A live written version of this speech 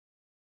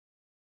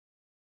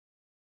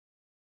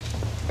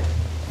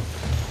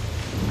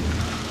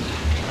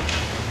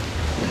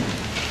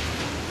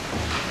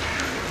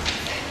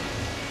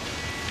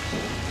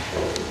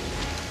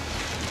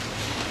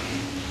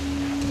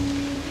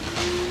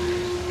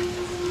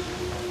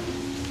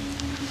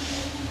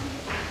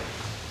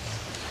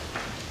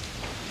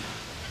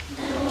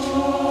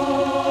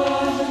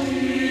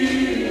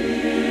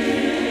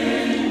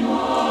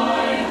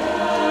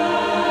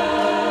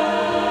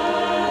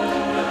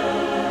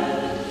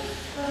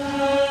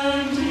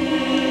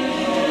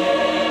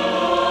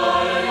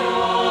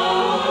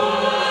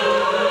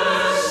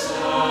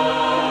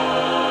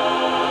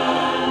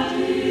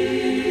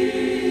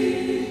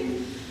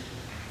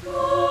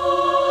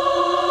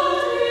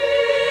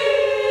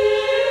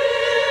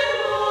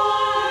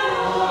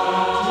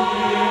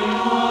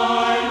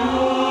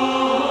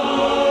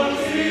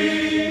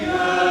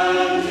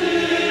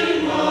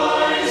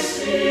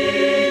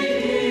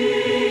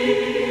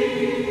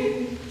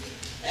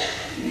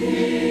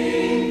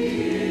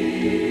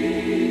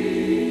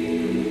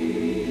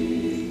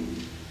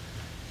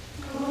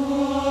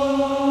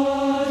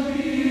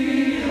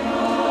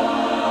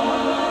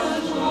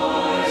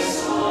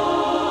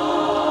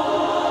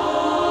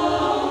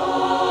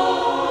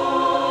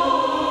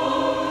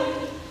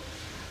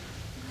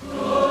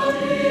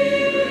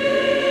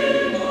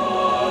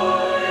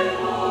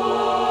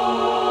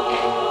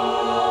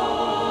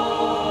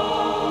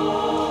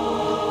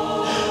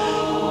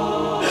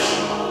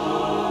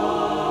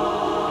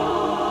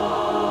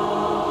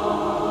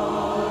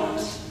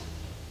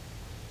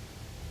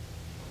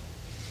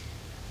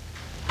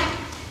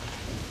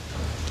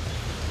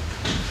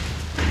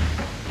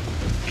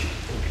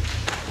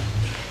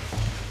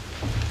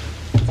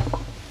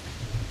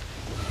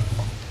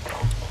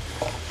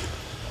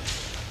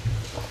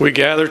We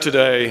gather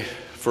today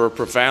for a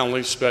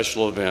profoundly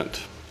special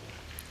event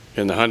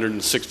in the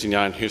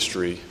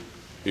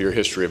 169-year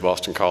history of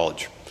Austin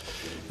College.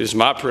 It is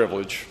my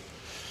privilege,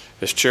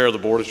 as Chair of the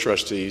Board of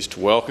Trustees, to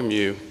welcome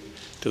you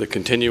to the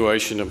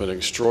continuation of an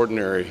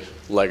extraordinary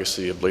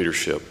legacy of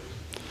leadership,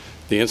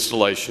 the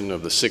installation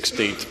of the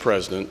 16th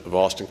President of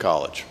Austin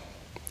College.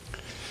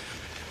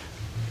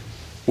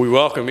 We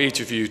welcome each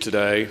of you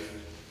today,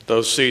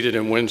 those seated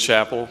in Wind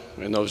Chapel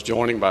and those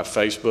joining by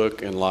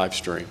Facebook and live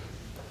stream.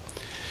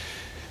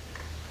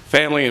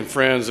 Family and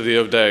friends of the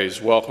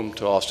O'Days, welcome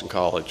to Austin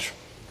College.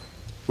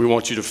 We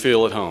want you to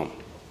feel at home.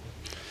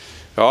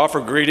 I offer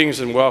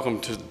greetings and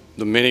welcome to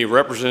the many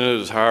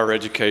representatives of higher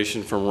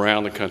education from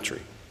around the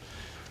country,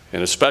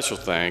 and a special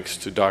thanks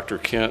to Dr.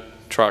 Kent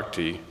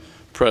Trachty,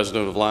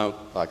 President of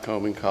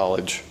Lycoming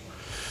College,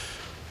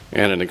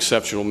 and an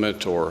exceptional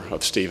mentor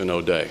of Stephen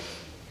O'Day.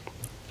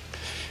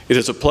 It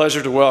is a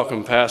pleasure to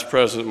welcome past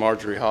President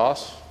Marjorie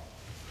Haas,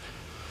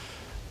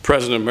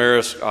 President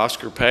Emeritus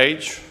Oscar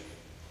Page,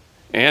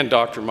 and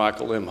Dr.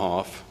 Michael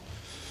Imhoff,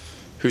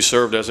 who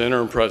served as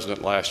interim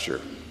president last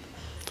year.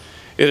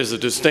 It is a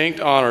distinct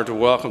honor to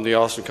welcome the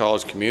Austin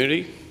College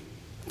community,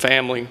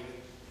 family,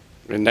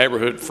 and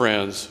neighborhood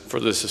friends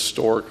for this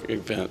historic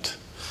event.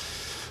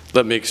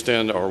 Let me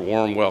extend our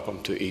warm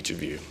welcome to each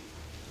of you.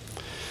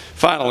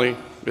 Finally,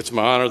 it's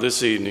my honor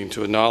this evening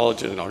to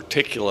acknowledge and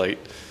articulate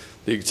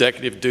the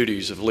executive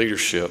duties of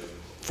leadership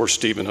for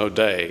Stephen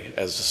O'Day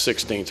as the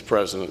 16th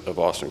president of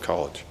Austin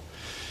College.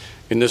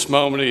 In this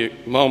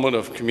moment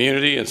of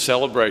community and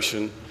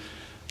celebration,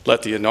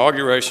 let the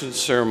inauguration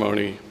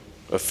ceremony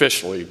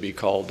officially be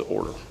called to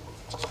order.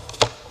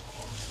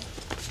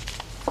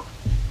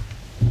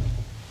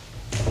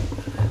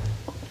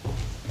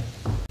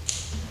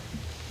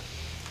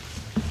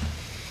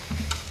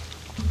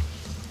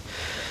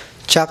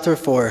 Chapter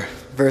 4,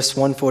 verse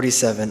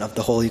 147 of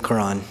the Holy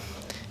Quran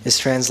is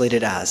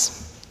translated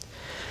as,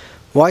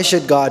 "Why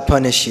should God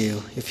punish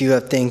you if you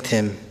have thanked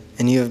him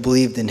and you have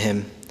believed in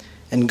him?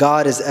 And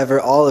God is ever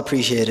all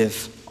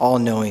appreciative, all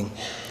knowing."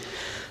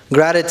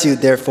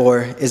 Gratitude,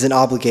 therefore, is an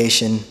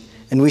obligation,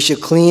 and we should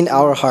clean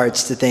our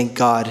hearts to thank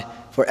God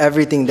for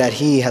everything that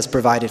he has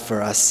provided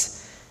for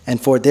us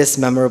and for this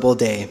memorable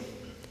day.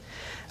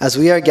 As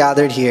we are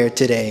gathered here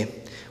today,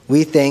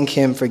 we thank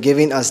him for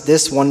giving us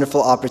this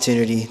wonderful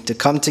opportunity to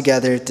come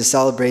together to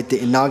celebrate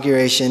the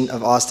inauguration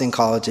of Austin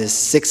College's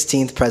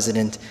 16th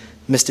president,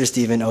 Mr.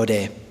 Stephen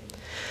O'Day.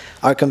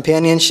 Our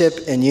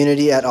companionship and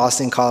unity at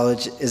Austin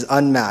College is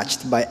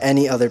unmatched by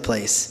any other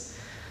place.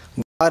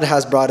 God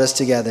has brought us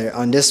together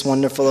on this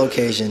wonderful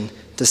occasion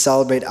to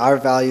celebrate our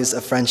values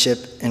of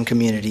friendship and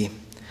community.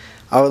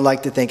 I would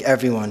like to thank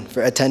everyone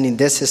for attending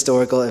this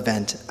historical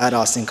event at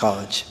Austin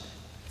College.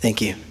 Thank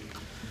you.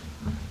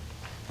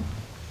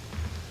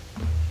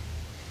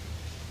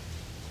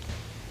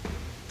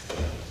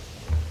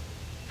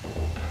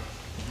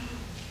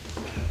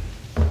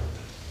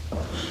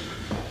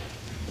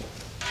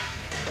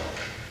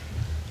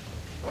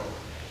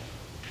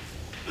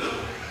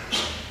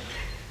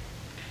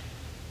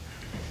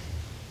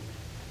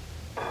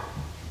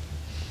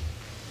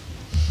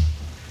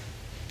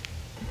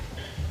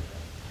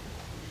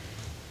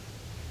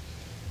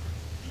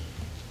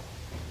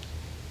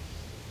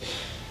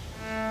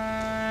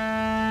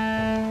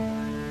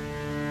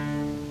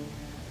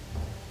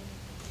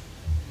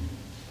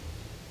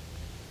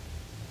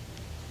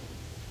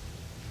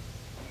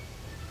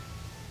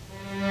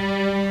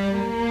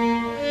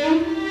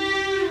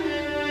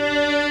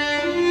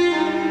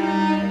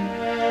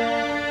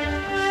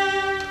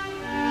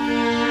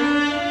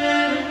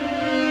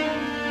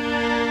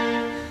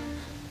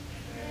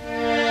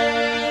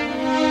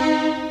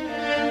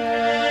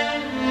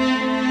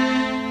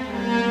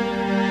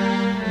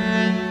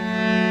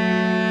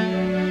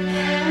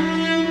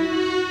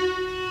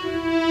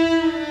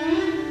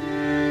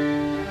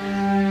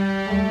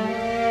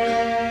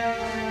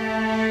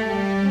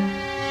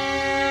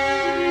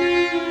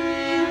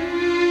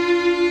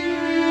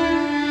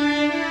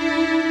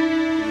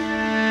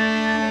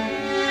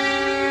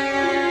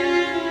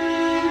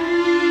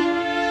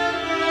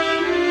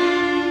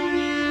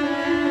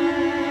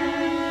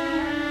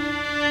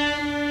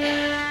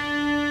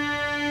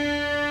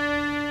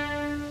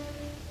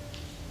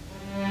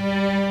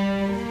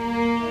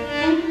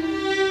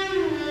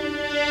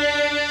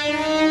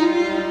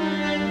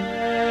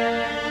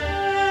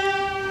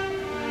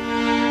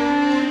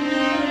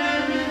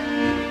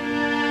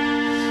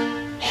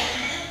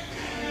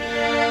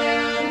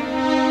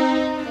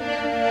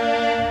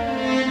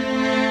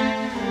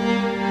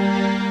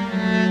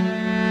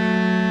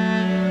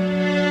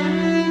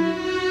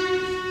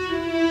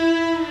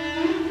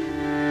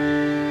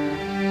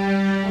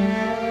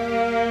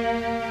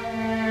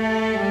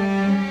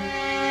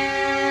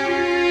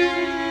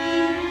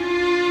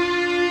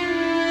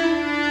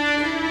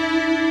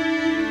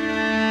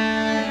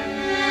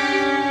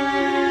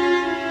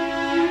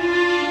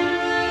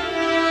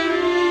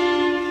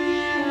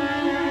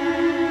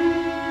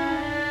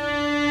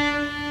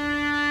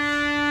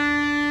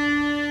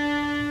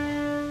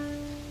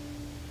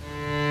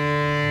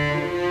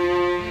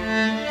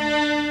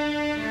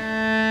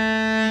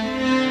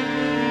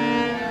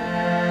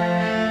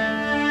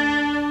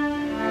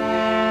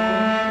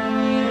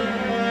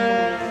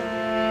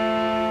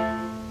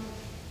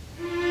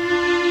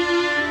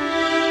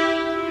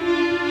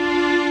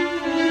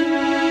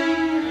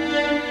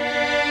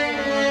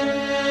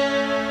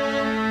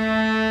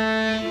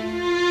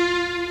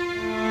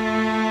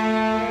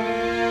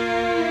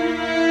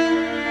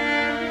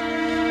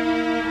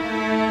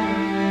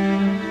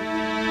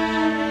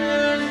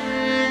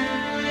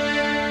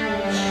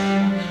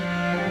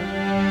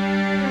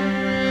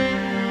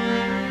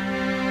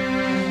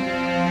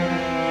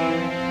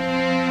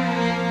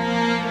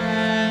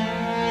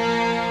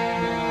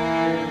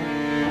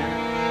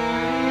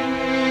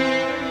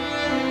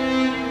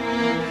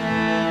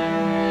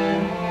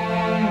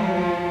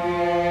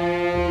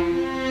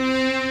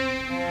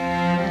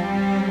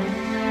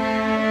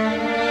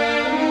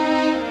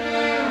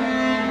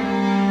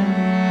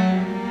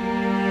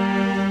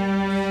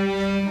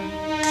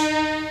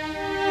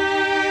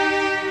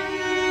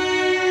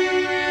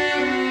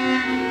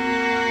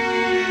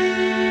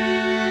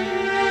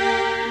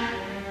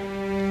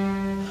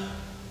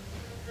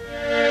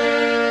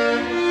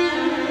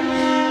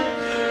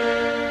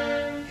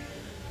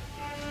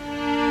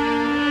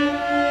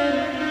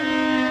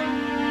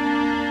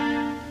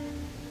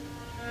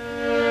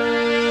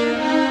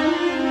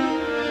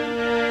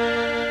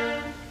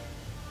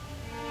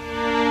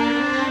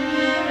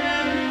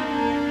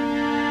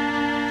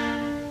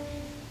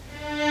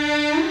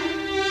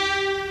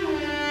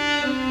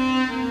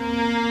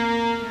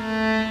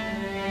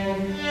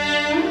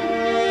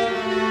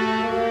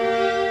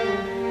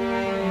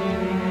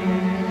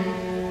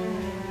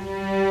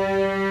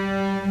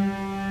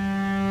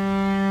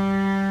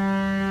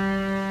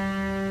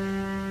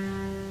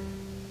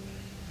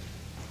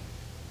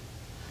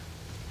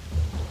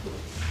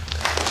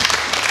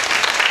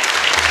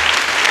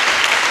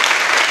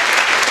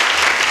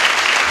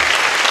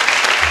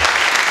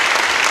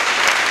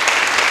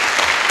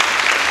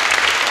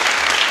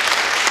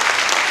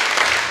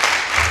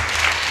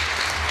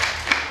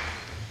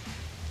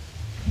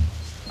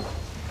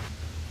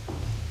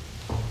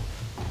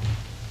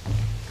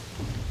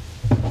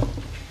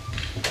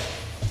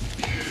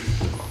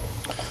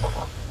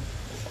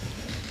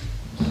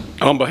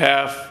 On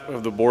behalf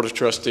of the Board of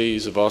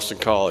Trustees of Austin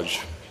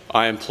College,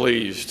 I am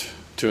pleased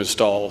to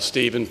install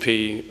Stephen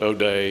P.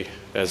 O'Day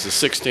as the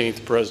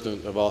 16th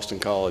president of Austin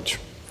College.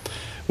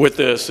 With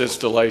this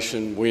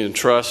installation, we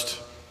entrust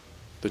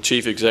the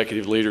chief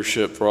executive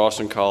leadership for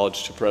Austin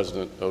College to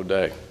President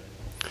O'Day.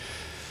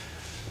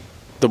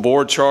 The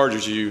board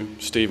charges you,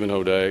 Stephen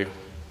O'Day,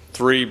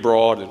 3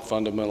 broad and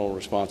fundamental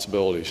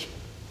responsibilities: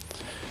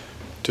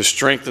 to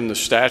strengthen the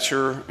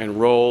stature and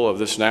role of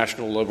this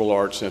national liberal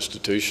arts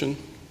institution,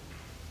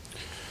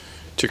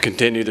 to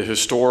continue the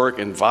historic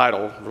and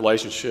vital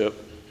relationship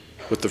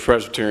with the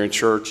Presbyterian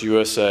Church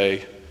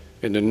USA,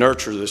 and to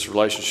nurture this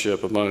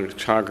relationship among the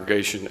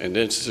congregation and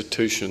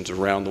institutions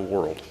around the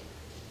world,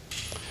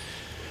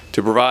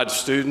 to provide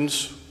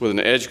students with an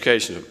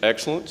education of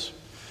excellence,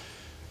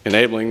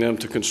 enabling them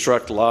to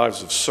construct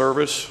lives of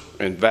service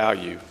and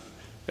value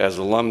as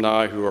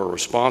alumni who are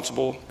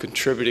responsible,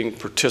 contributing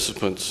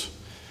participants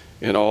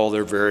in all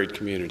their varied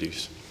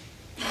communities.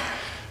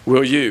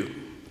 Will you,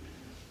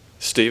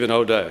 Stephen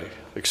O'Day,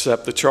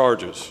 accept the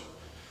charges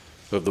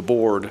of the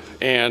board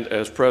and,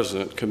 as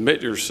president,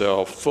 commit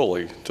yourself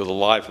fully to the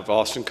life of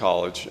Austin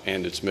College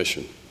and its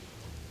mission?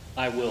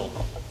 I will.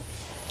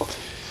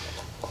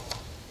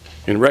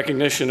 In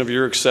recognition of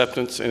your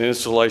acceptance and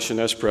installation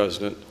as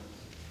president,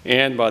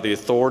 and by the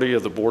authority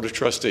of the Board of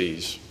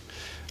Trustees,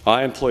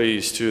 I am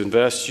pleased to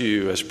invest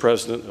you as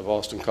president of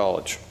Austin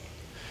College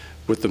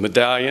with the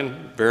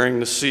medallion bearing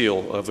the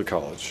seal of the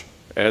college.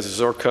 As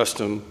is our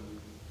custom,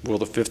 will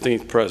the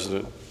 15th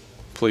president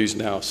please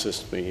now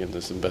assist me in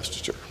this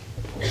investiture?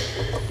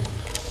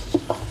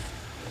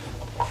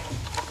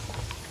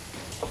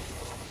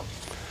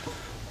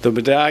 The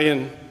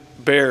medallion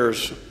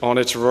bears on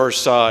its reverse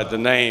side the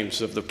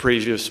names of the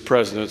previous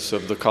presidents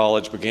of the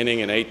college beginning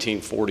in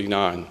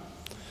 1849.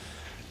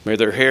 May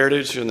their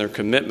heritage and their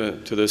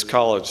commitment to this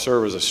college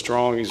serve as a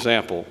strong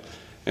example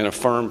and a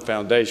firm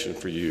foundation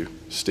for you,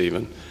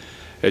 Stephen,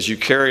 as you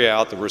carry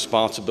out the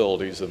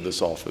responsibilities of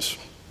this office.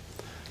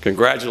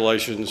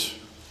 Congratulations,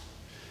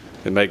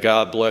 and may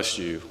God bless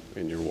you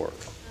in your work.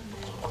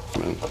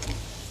 Amen.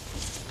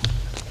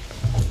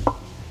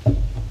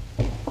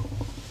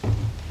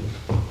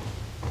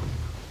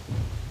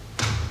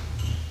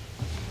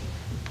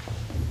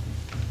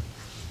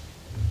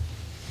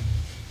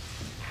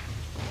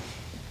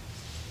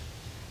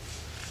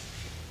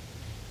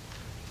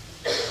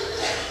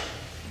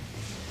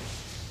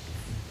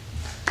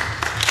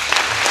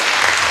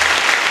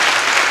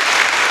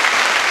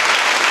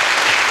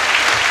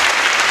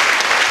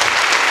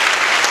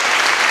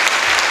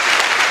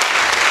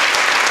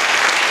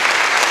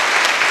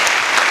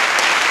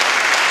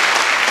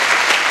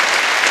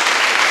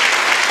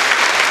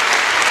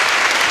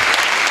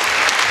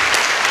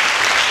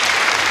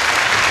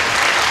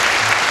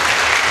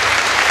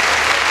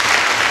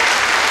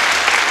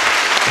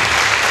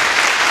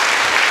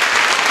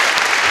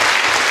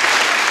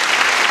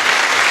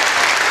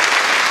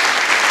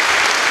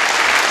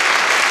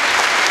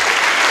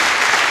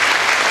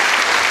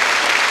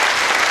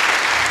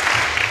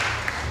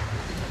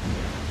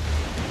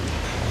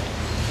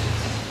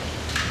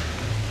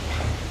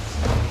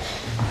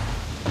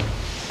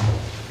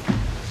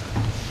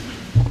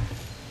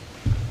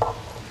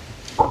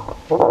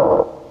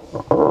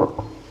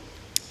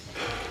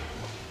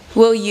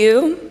 Will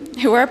you,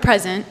 who are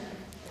present,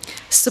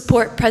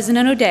 support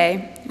President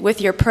O'Day with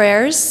your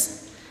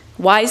prayers,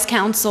 wise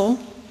counsel,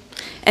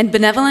 and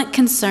benevolent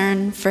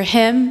concern for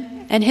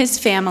him and his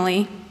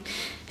family,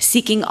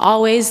 seeking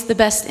always the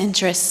best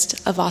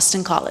interest of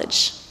Austin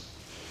College?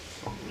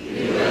 We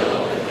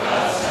will, with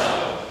God's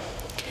help.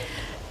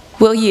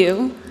 Will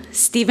you,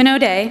 Stephen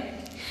O'Day,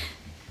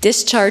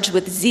 discharge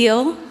with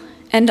zeal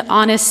and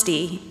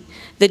honesty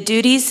the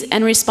duties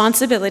and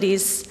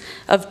responsibilities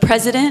of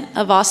President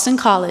of Austin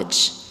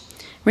College,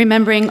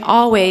 remembering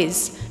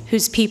always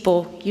whose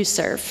people you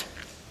serve?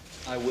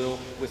 I will,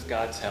 with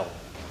God's help.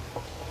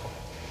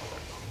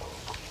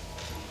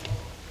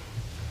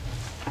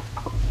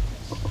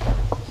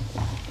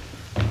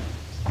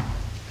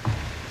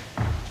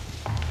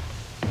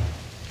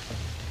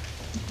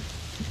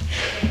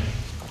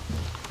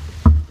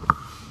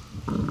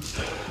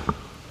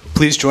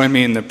 Please join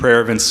me in the prayer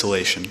of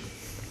installation.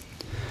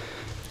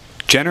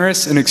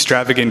 Generous and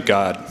extravagant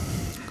God,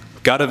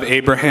 God of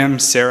Abraham,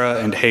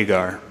 Sarah, and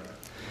Hagar,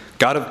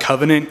 God of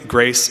covenant,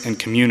 grace, and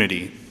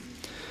community,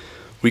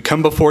 we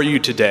come before you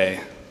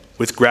today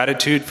with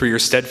gratitude for your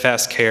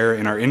steadfast care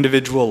in our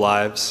individual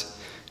lives,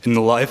 in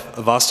the life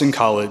of Austin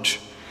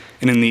College,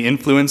 and in the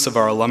influence of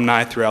our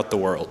alumni throughout the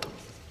world.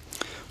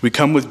 We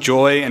come with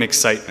joy and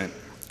excitement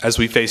as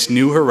we face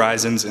new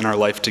horizons in our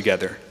life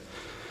together.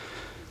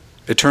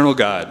 Eternal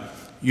God,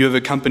 you have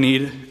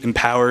accompanied,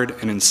 empowered,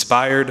 and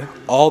inspired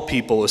all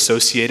people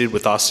associated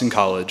with Austin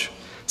College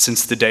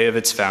since the day of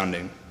its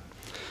founding.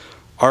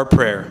 Our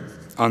prayer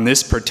on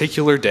this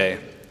particular day,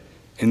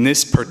 in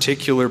this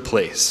particular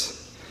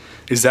place,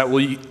 is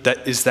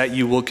that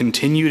you will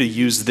continue to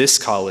use this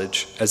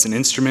college as an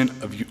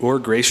instrument of your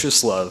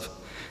gracious love,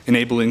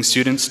 enabling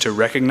students to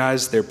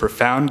recognize their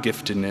profound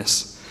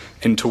giftedness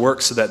and to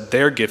work so that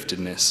their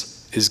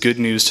giftedness is good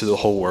news to the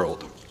whole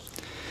world.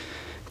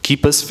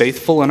 Keep us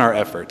faithful in our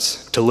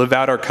efforts to live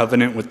out our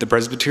covenant with the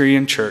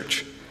Presbyterian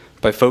Church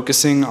by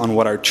focusing on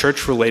what our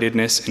church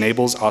relatedness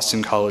enables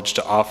Austin College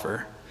to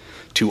offer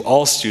to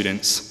all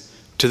students,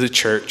 to the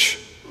church,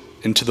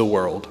 and to the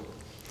world.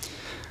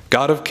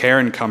 God of care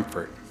and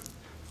comfort,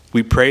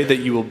 we pray that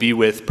you will be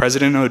with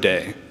President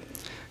O'Day.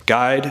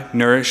 Guide,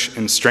 nourish,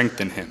 and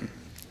strengthen him.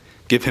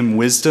 Give him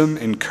wisdom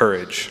and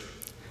courage,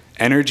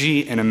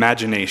 energy and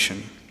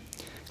imagination,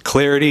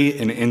 clarity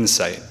and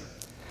insight,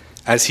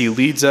 as he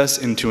leads us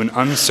into an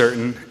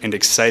uncertain and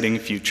exciting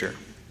future.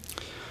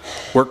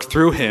 Work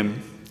through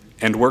him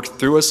and work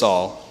through us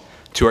all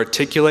to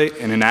articulate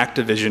and enact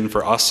a vision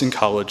for Austin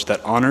College that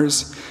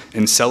honors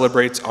and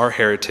celebrates our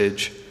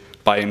heritage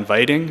by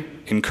inviting,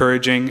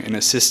 encouraging, and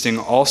assisting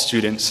all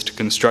students to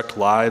construct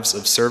lives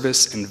of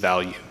service and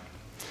value.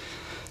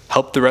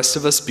 Help the rest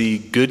of us be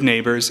good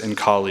neighbors and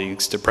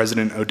colleagues to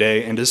President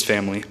O'Day and his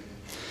family,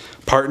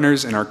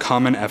 partners in our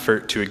common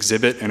effort to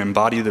exhibit and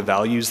embody the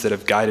values that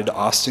have guided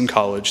Austin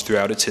College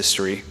throughout its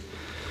history,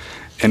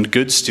 and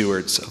good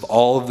stewards of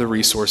all of the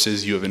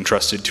resources you have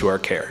entrusted to our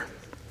care.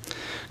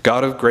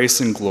 God of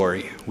grace and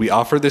glory, we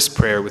offer this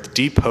prayer with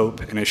deep hope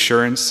and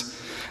assurance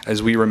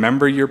as we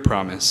remember your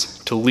promise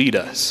to lead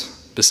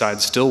us beside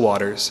still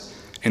waters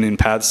and in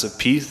paths of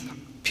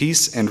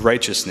peace and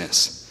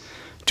righteousness,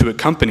 to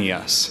accompany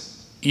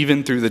us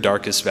even through the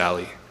darkest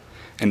valley,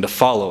 and to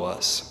follow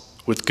us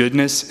with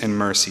goodness and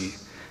mercy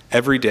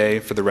every day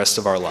for the rest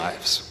of our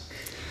lives.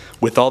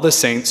 With all the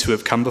saints who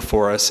have come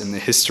before us in the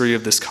history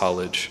of this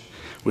college,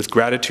 with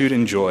gratitude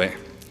and joy,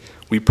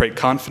 we pray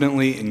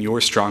confidently in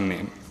your strong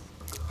name.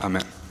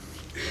 Amen.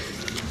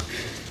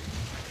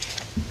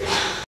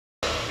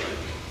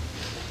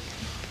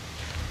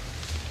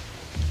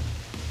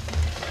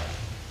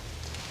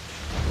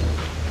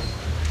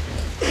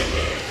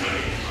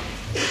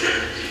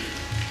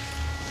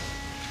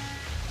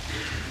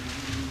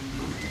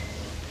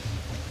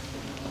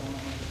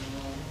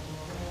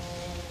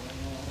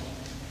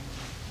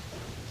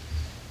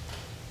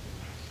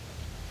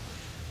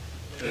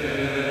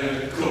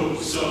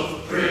 Echoes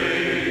of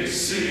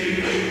praise,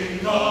 sing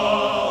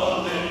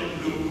hallelujah,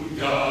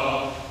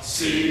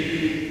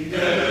 sing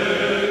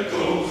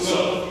echoes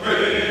of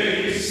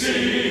praise,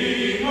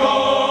 sing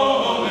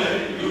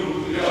hallelujah,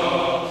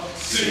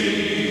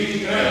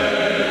 sing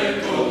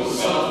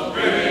echoes of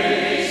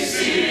praise,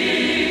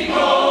 sing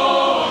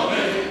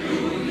hallelujah.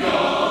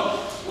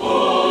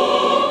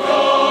 O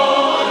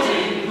God,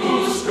 in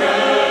whose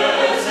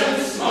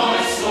presence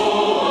my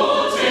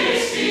soul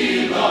takes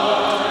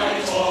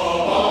delight,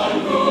 on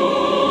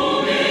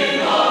whom in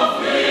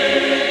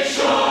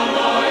affliction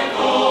I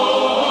call,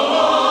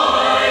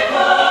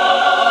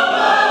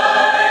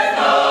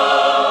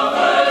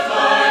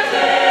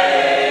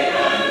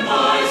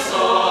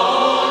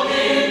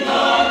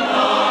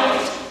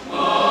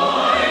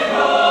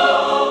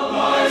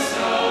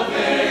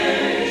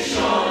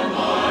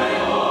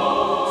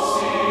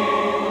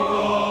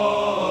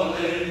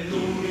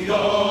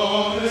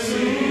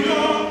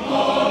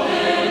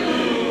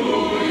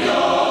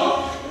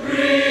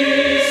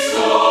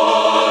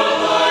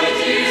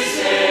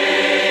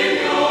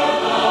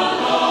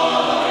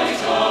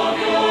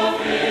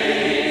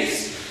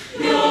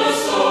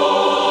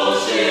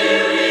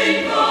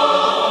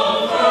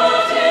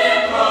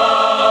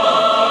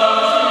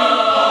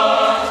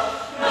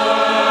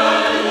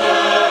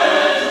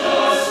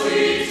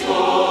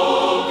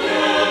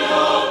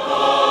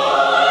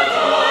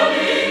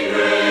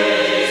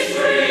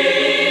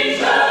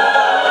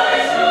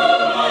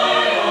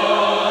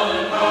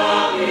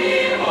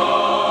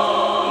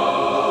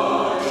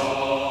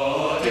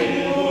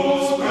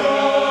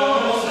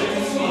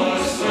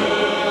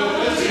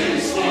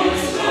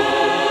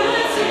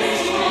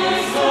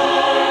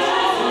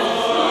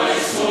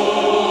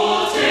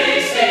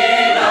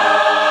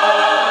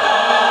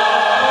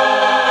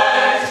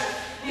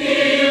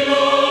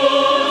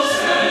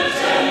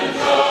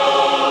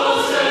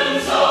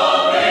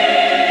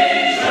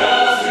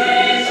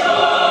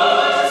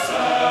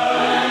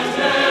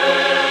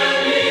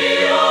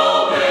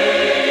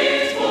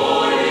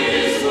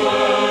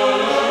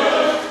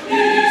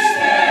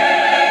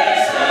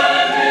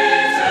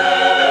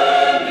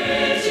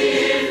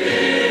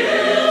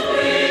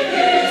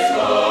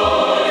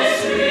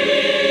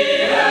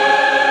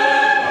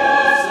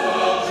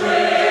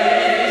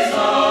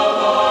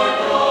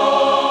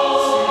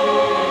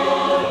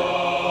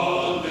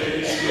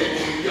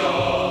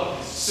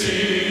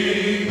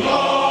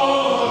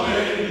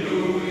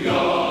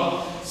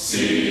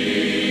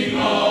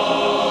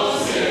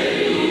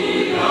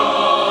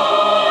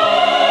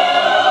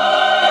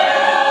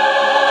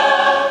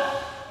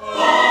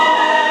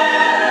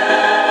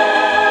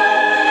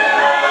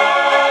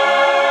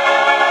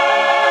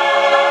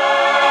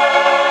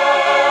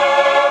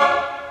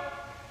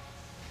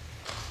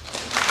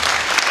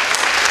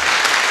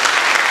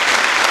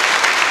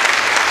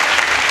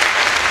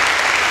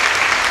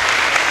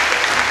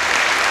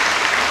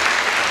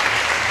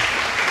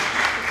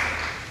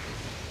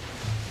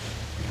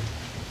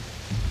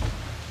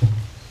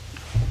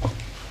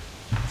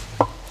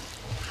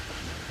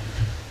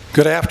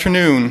 Good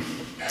afternoon.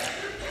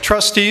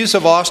 Trustees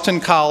of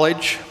Austin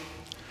College,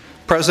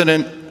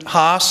 President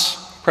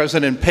Haas,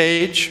 President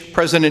Page,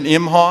 President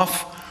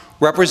Imhoff,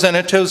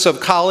 representatives of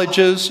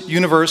colleges,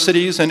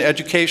 universities, and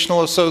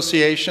educational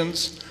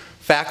associations,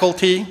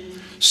 faculty,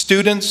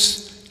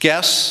 students,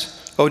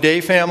 guests,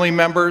 O'Day family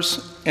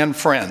members, and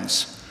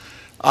friends.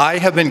 I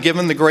have been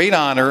given the great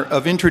honor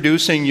of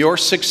introducing your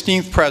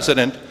 16th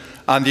president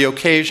on the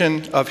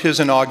occasion of his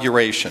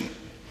inauguration.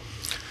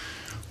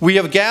 We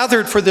have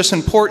gathered for this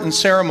important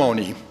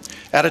ceremony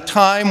at a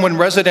time when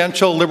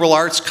residential liberal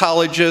arts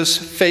colleges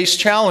face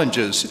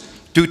challenges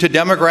due to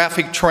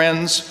demographic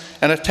trends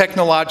and a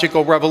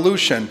technological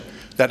revolution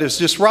that is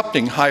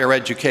disrupting higher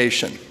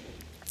education.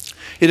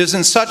 It is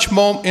in such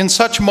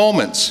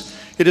moments,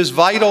 it is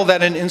vital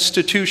that an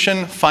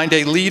institution find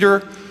a leader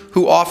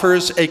who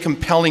offers a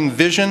compelling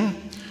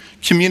vision,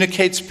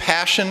 communicates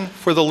passion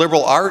for the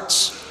liberal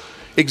arts,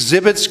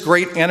 exhibits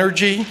great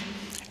energy,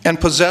 and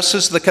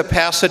possesses the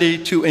capacity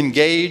to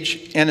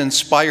engage and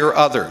inspire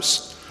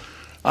others.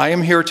 I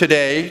am here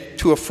today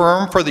to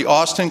affirm for the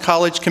Austin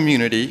College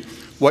community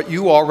what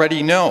you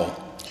already know.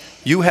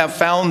 You have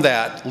found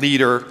that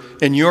leader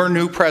in your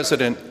new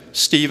president,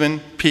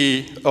 Stephen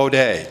P.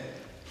 O'Day.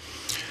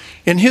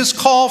 In his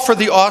call for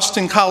the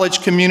Austin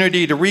College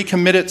community to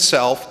recommit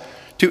itself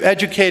to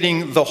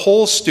educating the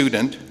whole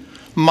student,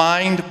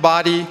 mind,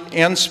 body,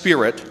 and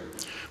spirit,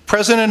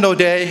 President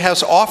O'Day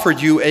has offered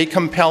you a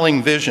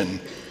compelling vision,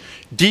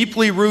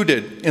 deeply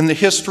rooted in the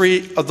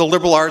history of the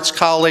liberal arts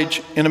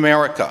college in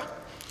America.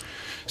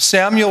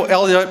 Samuel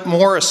Eliot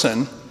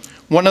Morison,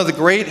 one of the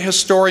great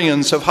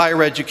historians of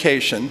higher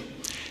education,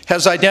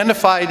 has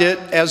identified it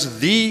as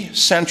the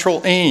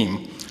central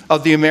aim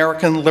of the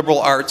American Liberal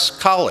Arts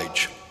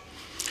College.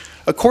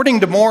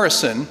 According to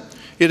Morison,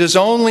 it is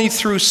only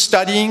through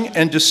studying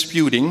and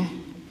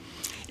disputing,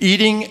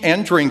 eating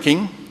and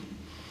drinking,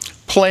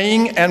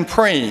 playing and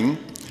praying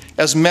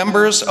as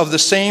members of the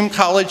same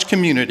college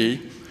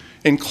community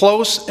in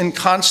close and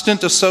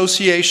constant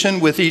association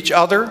with each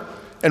other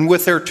and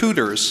with their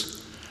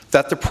tutors,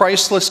 that the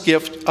priceless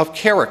gift of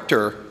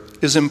character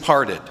is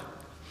imparted.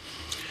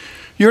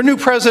 Your new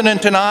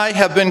president and I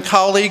have been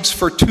colleagues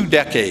for 2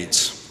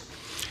 decades.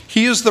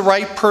 He is the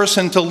right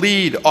person to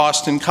lead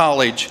Austin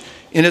College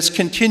in its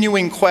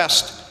continuing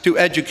quest to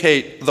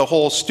educate the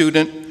whole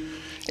student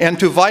and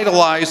to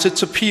vitalize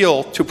its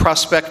appeal to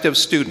prospective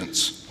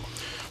students.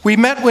 We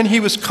met when he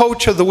was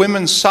coach of the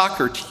women's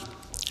soccer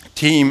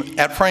team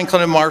at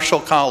Franklin and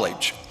Marshall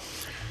College.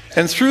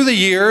 And through the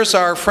years,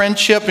 our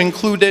friendship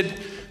included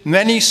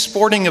many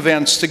sporting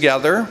events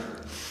together,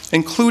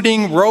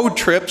 including road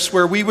trips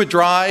where we would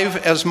drive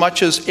as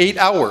much as 8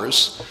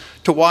 hours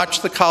to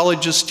watch the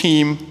college's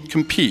team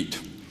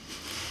compete.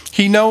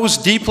 He knows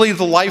deeply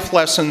the life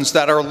lessons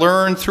that are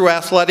learned through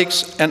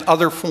athletics and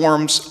other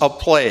forms of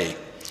play,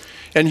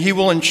 and he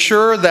will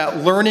ensure that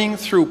learning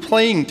through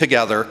playing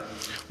together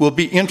will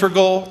be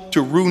integral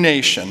to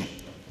Nation.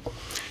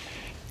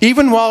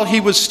 Even while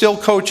he was still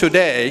Coach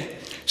O'Day,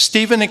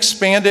 Stephen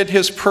expanded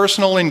his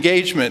personal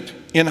engagement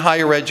in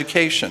higher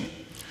education.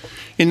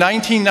 In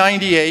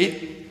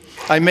 1998,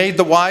 I made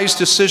the wise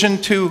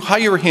decision to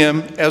hire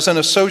him as an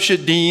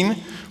associate dean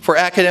for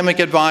academic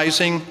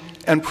advising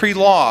and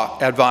pre-law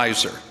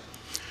advisor.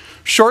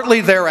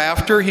 Shortly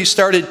thereafter, he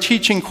started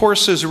teaching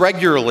courses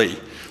regularly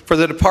for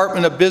the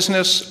Department of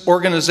Business,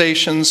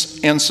 Organizations,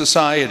 and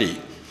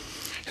Society.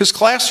 His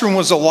classroom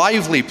was a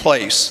lively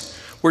place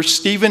where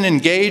Stephen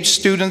engaged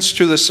students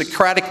through the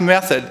Socratic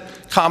method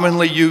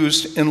commonly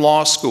used in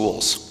law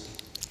schools.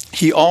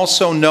 He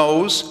also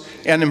knows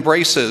and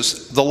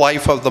embraces the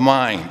life of the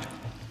mind.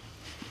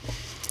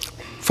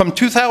 From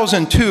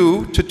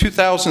 2002 to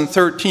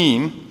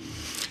 2013,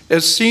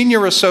 as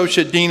Senior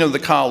Associate Dean of the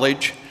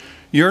college,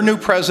 your new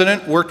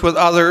president worked with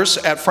others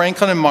at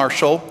Franklin and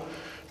Marshall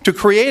to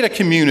create a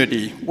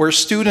community where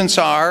students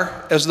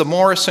are, as the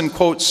Morison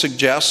quote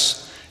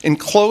suggests, in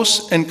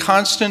close and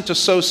constant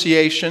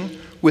association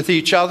with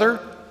each other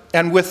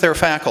and with their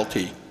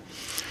faculty.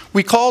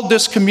 We called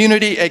this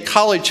community a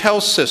college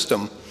health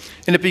system,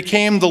 and it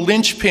became the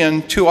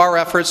linchpin to our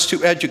efforts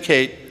to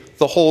educate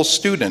the whole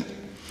student.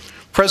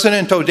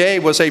 President O'Day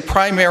was a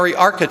primary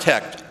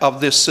architect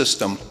of this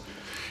system.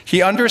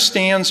 He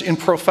understands in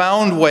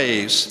profound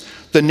ways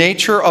the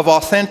nature of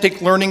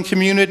authentic learning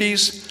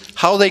communities,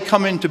 how they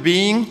come into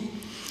being,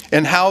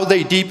 and how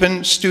they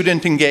deepen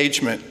student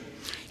engagement.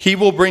 He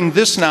will bring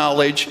this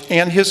knowledge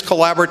and his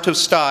collaborative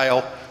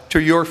style to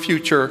your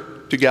future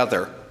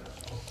together.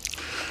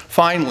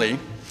 Finally,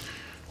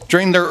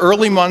 during their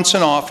early months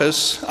in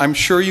office, I'm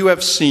sure you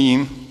have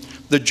seen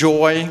the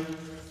joy,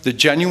 the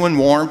genuine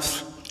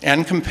warmth,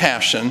 and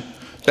compassion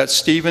that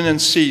Stephen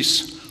and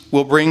Cease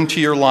will bring to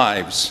your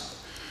lives.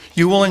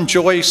 You will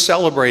enjoy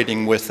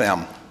celebrating with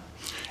them,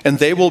 and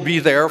they will be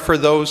there for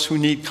those who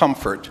need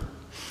comfort.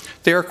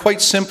 They are quite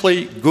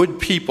simply good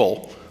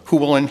people who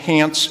will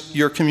enhance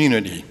your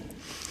community.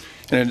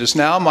 And it is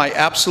now my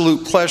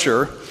absolute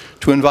pleasure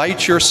to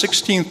invite your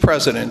 16th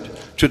president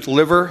to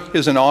deliver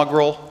his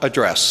inaugural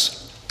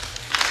address.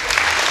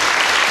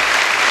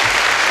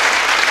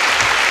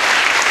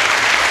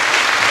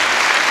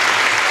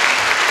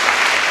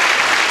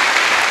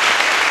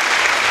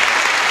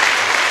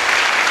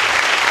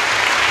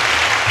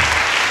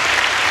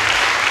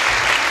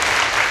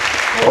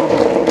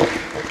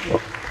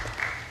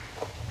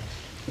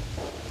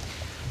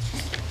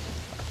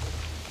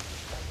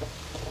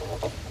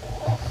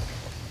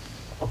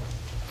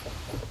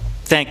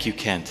 Thank you,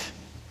 Kent.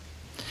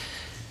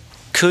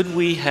 Could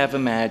we have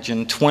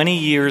imagined 20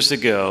 years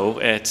ago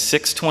at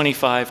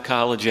 625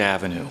 College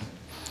Avenue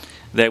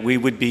that we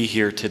would be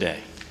here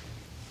today?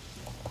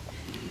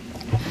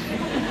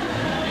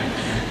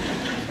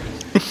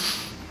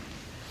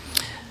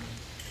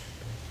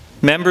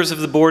 Members of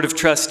the Board of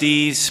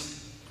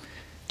Trustees,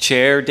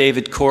 Chair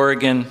David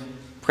Corrigan,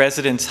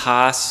 Presidents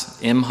Haas,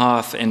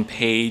 Imhoff, and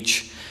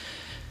Page,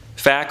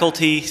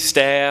 faculty,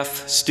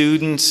 staff,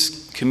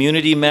 students,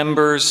 community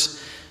members,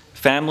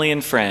 family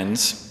and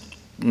friends,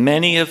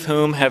 many of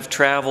whom have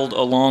traveled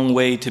a long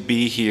way to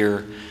be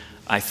here,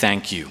 I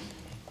thank you.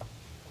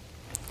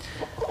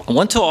 I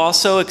want to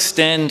also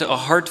extend a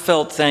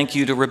heartfelt thank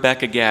you to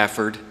Rebecca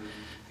Gafford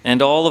and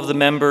all of the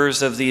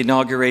members of the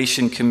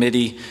Inauguration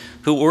Committee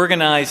who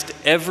organized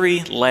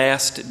every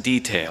last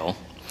detail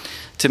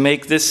to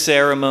make this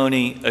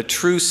ceremony a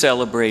true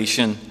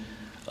celebration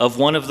of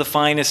one of the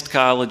finest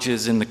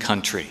colleges in the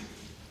country.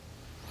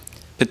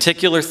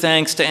 Particular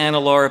thanks to Anna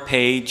Laura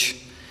Page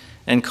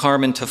and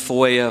Carmen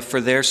Tafoya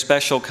for their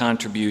special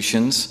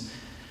contributions,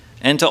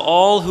 and to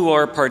all who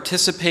are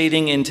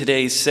participating in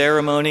today's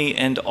ceremony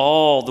and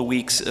all the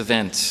week's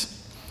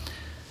events.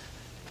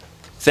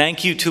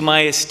 Thank you to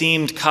my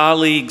esteemed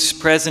colleagues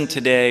present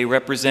today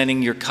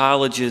representing your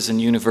colleges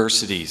and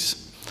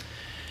universities.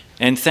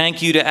 And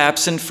thank you to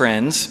absent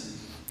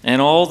friends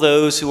and all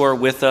those who are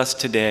with us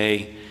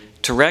today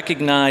to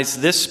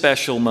recognize this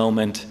special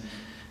moment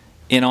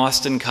in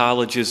Austin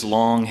College's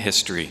long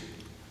history.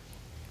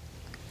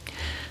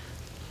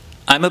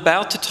 I'm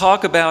about to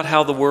talk about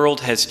how the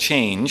world has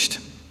changed,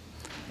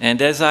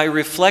 and as I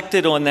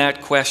reflected on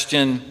that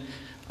question,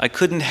 I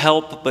couldn't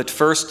help but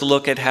first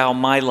look at how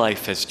my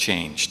life has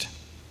changed.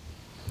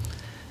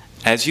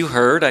 As you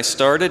heard, I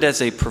started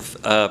as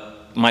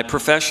my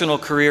professional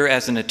career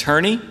as an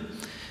attorney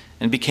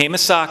and became a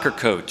soccer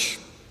coach,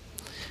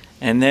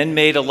 and then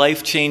made a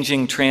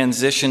life-changing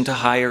transition to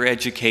higher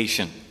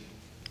education.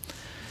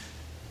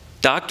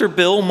 Dr.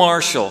 Bill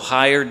Marshall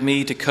hired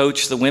me to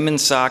coach the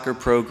women's soccer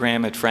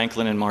program at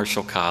Franklin and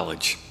Marshall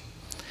College.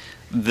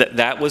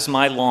 That was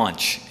my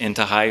launch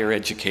into higher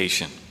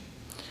education.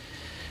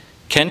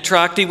 Kent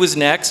Trochty was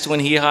next when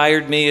he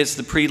hired me as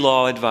the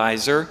pre-law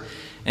advisor,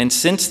 and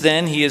since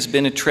then he has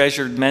been a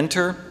treasured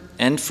mentor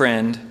and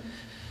friend.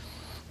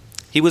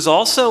 He was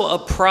also a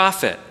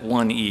prophet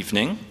one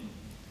evening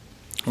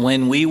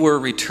when we were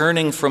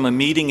returning from a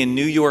meeting in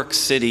New York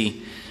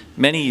City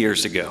many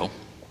years ago.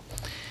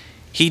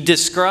 He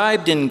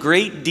described in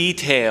great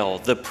detail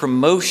the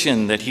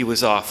promotion that he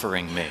was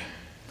offering me.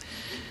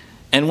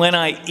 And when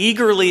I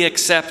eagerly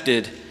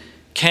accepted,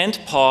 Kent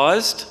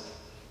paused,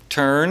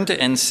 turned,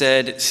 and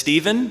said,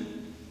 "Stephen,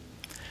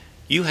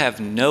 you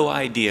have no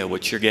idea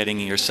what you're getting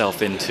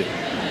yourself into."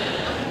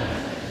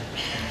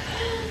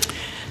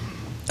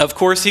 Of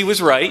course, he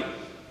was right,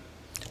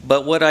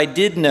 but what I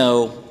did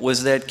know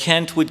was that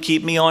Kent would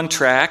keep me on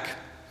track,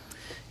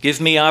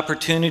 give me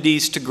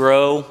opportunities to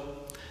grow,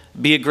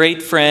 be a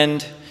great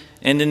friend,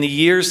 and in the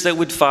years that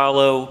would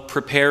follow,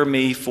 prepare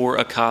me for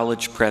a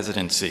college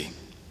presidency.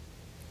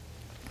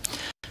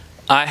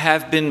 I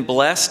have been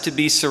blessed to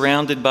be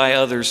surrounded by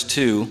others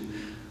too,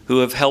 who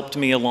have helped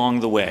me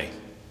along the way.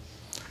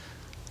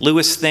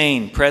 Louis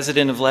Thane,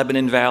 president of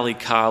Lebanon Valley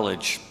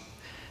College.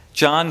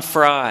 John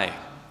Fry,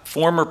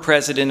 former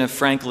president of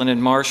Franklin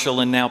and Marshall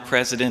and now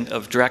president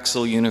of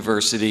Drexel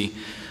University,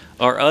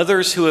 are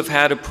others who have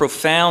had a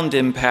profound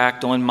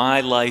impact on my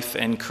life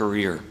and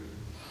career.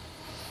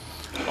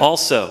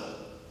 Also,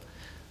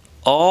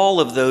 all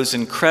of those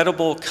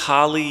incredible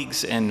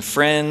colleagues and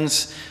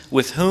friends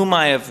with whom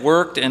I have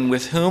worked and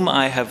with whom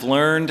I have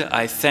learned,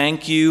 I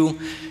thank you.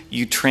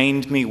 You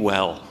trained me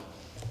well.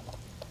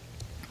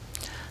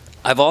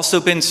 I've also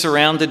been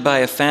surrounded by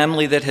a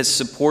family that has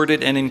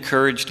supported and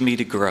encouraged me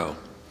to grow.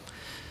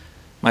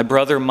 My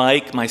brother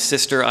Mike, my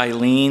sister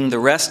Eileen, the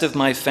rest of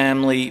my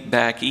family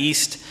back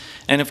east,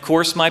 and of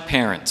course my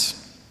parents.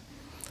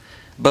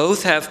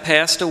 Both have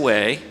passed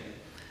away,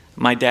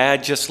 my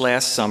dad just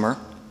last summer,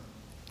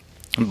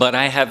 but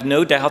I have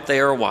no doubt they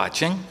are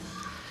watching,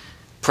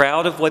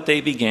 proud of what they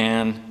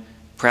began,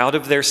 proud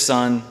of their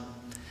son,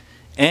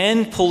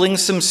 and pulling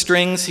some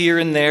strings here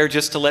and there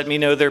just to let me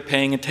know they're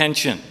paying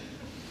attention.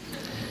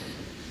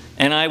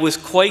 And I was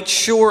quite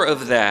sure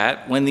of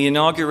that when the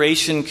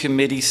Inauguration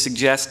Committee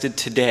suggested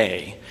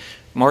today,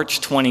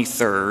 March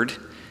 23rd,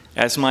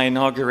 as my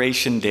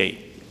inauguration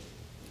date.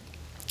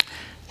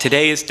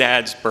 Today is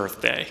Dad's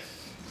birthday.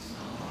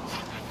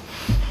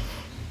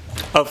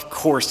 Of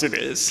course it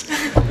is.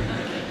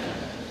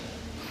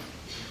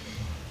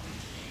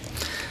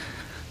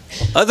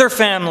 Other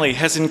family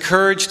has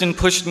encouraged and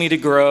pushed me to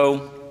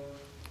grow,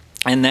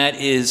 and that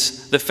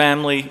is the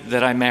family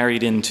that I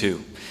married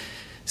into.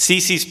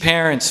 Cece's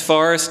parents,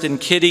 Forrest and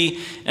Kitty,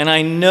 and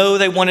I know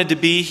they wanted to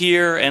be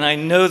here, and I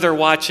know they're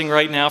watching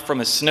right now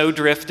from a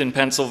snowdrift in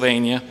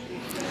Pennsylvania.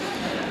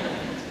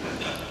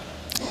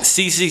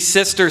 Cece's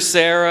sister,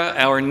 Sarah,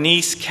 our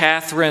niece,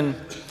 Catherine,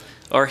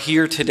 are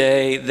here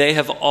today. They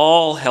have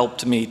all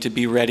helped me to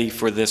be ready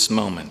for this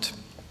moment.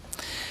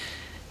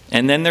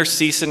 And then there's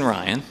Cease and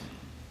Ryan.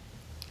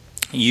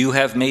 You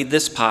have made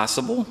this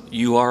possible.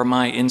 You are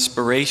my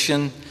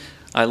inspiration.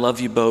 I love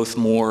you both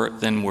more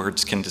than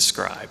words can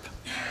describe.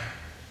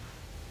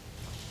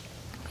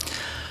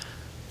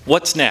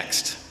 What's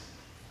next?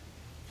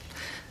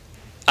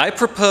 I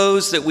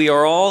propose that we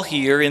are all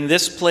here in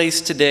this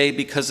place today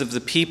because of the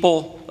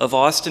people of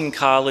Austin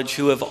College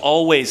who have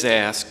always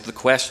asked the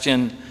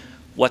question,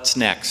 what's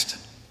next?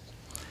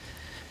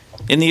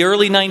 In the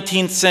early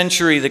 19th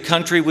century, the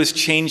country was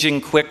changing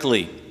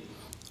quickly.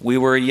 We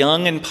were a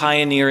young and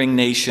pioneering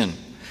nation.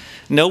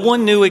 No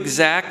one knew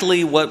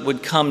exactly what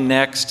would come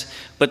next,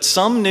 but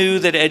some knew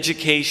that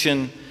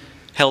education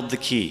held the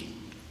key.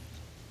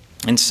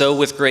 And so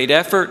with great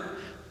effort,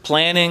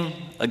 planning,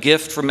 a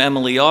gift from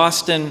Emily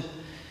Austin,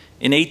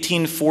 in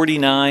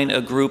 1849,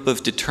 a group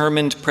of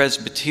determined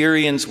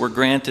Presbyterians were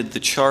granted the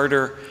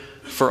charter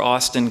for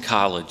Austin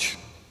College.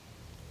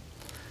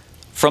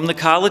 From the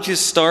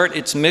college's start,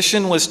 its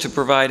mission was to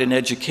provide an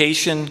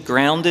education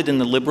grounded in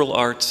the liberal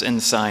arts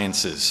and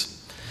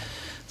sciences.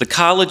 The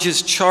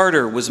college's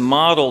charter was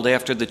modeled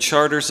after the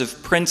charters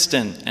of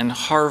Princeton and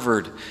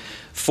Harvard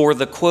for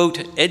the, quote,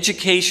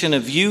 education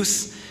of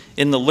youth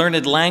in the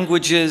learned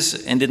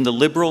languages and in the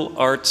liberal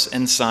arts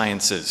and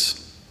sciences.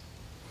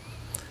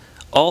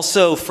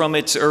 Also, from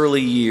its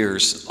early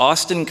years,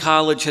 Austin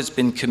College has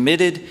been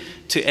committed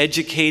to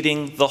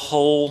educating the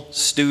whole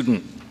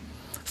student,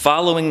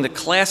 following the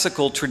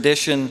classical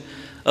tradition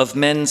of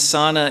mens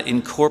sana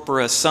in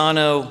corpora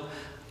sano,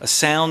 a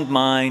sound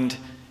mind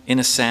in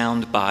a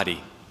sound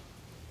body.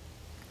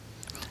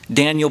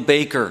 Daniel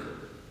Baker,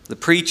 the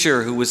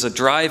preacher who was a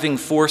driving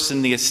force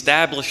in the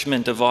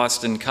establishment of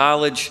Austin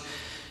College,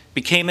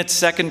 became its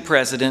second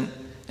president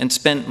and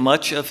spent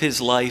much of his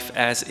life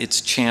as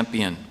its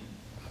champion.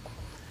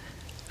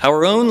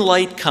 Our own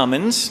Light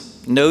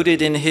Cummins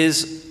noted in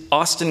his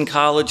Austin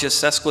College A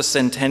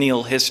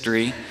Sesquicentennial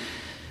History,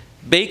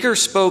 Baker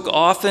spoke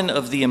often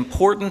of the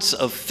importance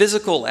of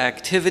physical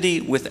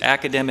activity with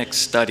academic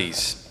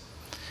studies.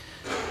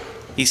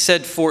 He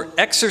said, for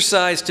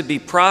exercise to be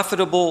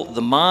profitable,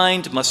 the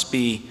mind must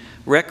be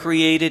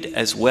recreated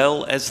as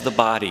well as the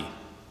body.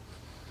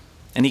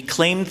 And he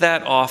claimed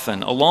that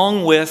often,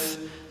 along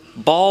with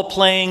ball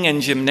playing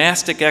and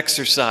gymnastic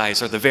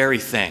exercise are the very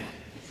thing.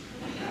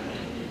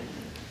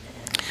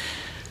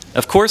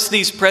 Of course,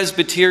 these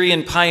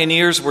Presbyterian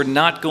pioneers were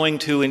not going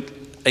to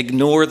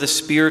ignore the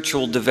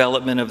spiritual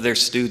development of their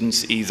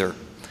students either.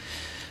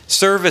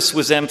 Service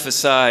was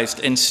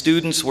emphasized, and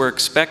students were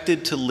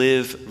expected to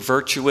live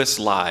virtuous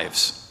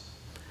lives.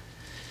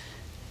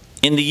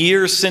 In the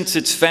years since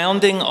its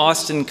founding,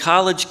 Austin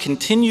College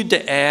continued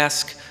to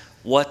ask,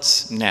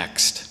 what's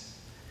next?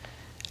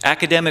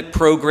 Academic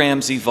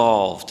programs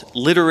evolved,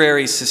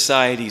 literary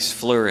societies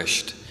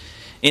flourished.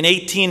 In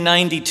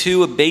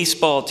 1892, a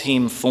baseball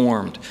team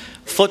formed.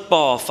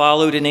 Football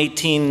followed in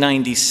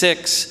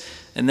 1896,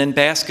 and then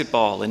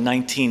basketball in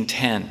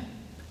 1910.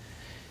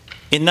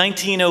 In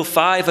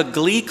 1905, a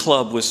glee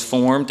club was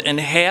formed, and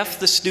half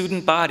the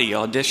student body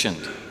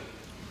auditioned.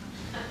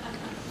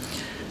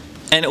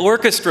 An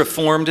orchestra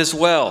formed as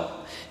well,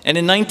 and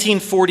in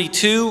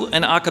 1942,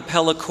 an a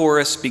cappella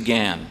chorus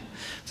began.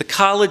 The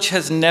college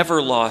has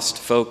never lost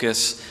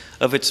focus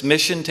of its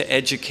mission to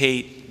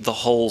educate the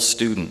whole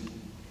student.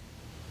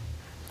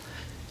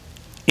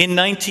 In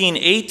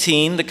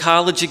 1918, the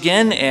college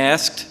again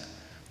asked,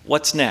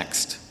 what's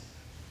next?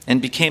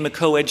 And became a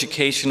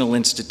co-educational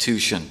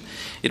institution.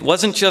 It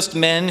wasn't just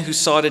men who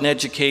sought an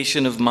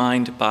education of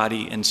mind,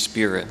 body, and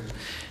spirit.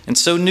 And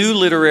so new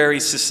literary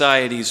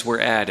societies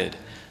were added.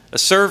 A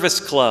service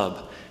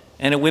club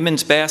and a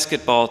women's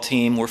basketball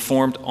team were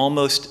formed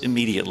almost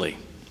immediately.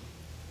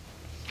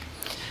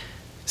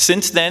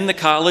 Since then, the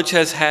college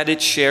has had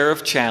its share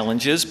of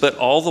challenges, but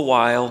all the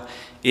while,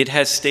 it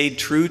has stayed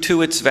true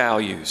to its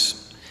values.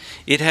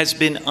 It has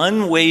been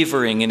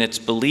unwavering in its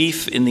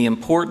belief in the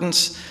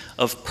importance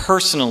of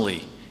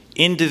personally,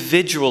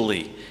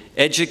 individually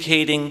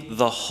educating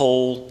the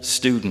whole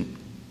student.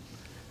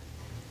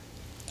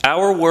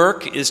 Our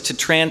work is to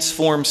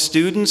transform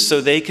students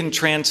so they can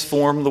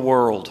transform the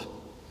world.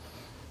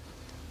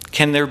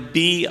 Can there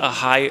be a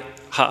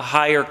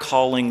higher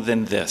calling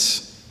than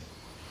this?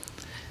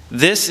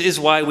 This is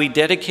why we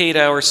dedicate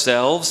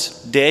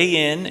ourselves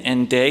day in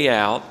and day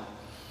out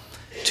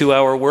to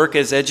our work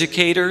as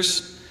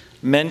educators,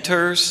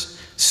 mentors,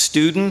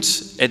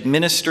 students,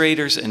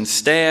 administrators and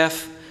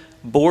staff,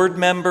 board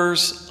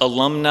members,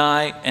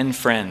 alumni, and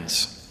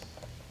friends.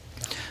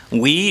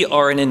 We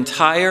are an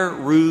entire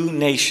Roo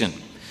nation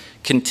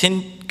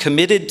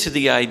committed to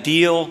the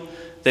ideal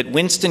that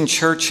Winston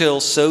Churchill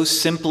so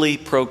simply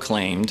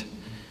proclaimed,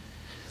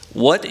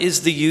 what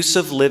is the use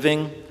of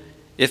living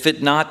if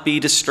it not be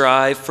to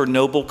strive for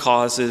noble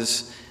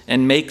causes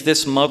and make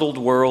this muddled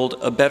world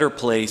a better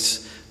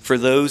place for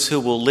those who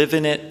will live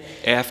in it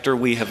after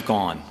we have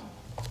gone.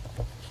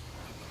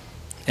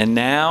 And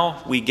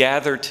now we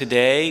gather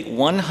today,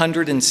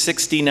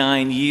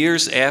 169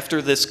 years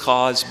after this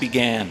cause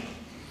began.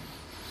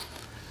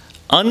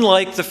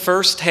 Unlike the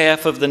first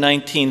half of the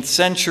 19th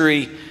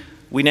century,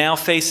 we now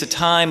face a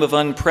time of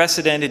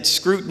unprecedented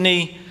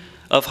scrutiny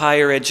of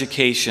higher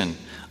education,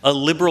 a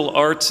liberal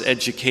arts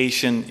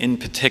education in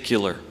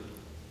particular.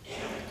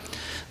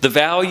 The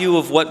value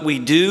of what we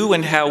do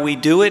and how we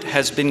do it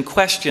has been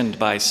questioned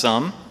by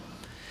some.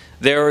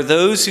 There are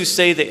those who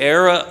say the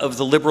era of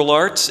the liberal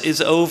arts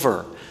is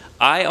over.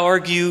 I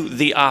argue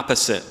the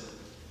opposite.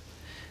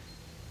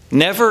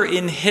 Never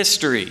in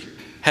history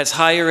has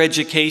higher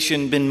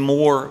education been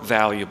more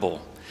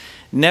valuable.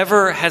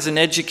 Never has an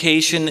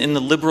education in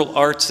the liberal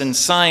arts and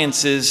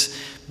sciences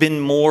been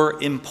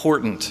more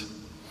important.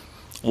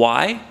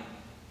 Why?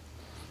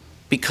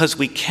 Because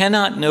we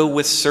cannot know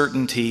with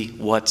certainty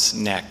what's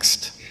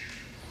next.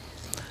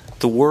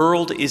 The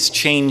world is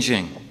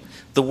changing.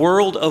 The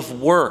world of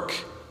work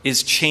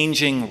is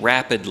changing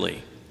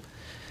rapidly.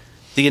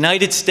 The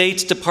United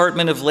States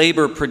Department of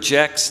Labor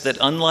projects that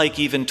unlike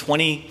even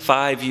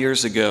 25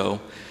 years ago,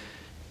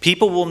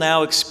 people will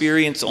now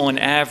experience on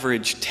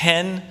average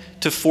 10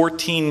 to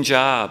 14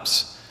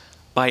 jobs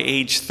by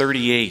age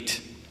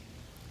 38.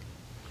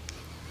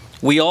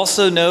 We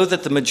also know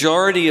that the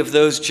majority of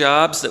those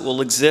jobs that will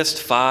exist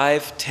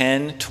 5,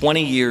 10,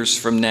 20 years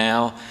from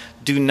now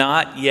do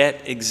not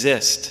yet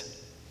exist.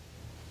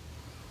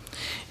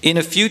 In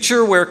a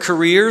future where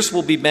careers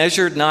will be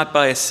measured not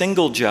by a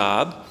single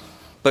job,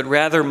 but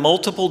rather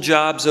multiple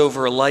jobs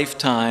over a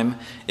lifetime,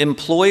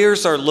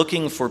 employers are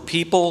looking for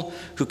people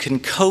who can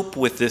cope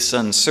with this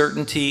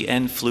uncertainty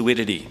and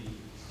fluidity.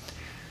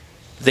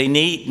 They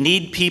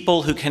need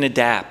people who can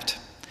adapt,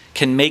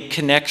 can make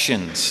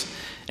connections,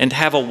 and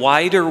have a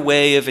wider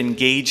way of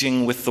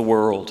engaging with the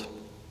world.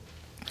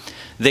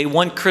 They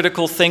want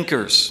critical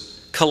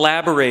thinkers,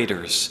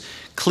 collaborators,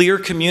 clear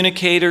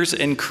communicators,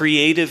 and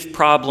creative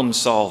problem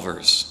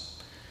solvers.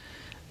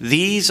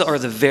 These are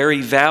the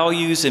very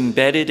values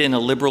embedded in a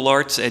liberal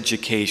arts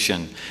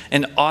education,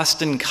 an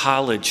Austin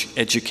College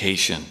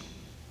education.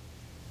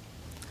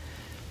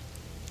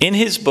 In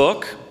his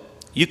book,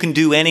 You Can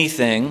Do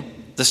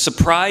Anything: The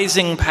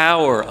Surprising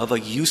Power of a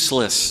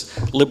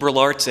Useless Liberal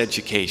Arts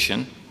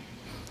Education,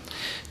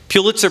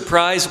 Pulitzer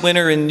Prize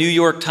winner and New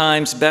York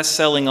Times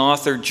bestselling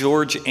author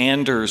George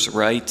Anders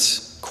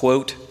writes,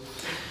 quote,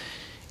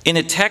 "In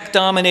a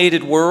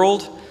tech-dominated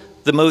world,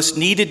 the most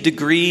needed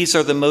degrees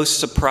are the most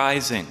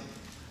surprising,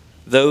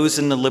 those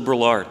in the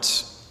liberal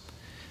arts.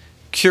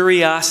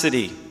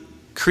 Curiosity,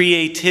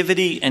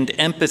 creativity, and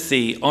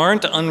empathy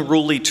aren't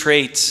unruly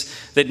traits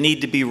that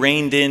need to be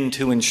reined in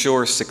to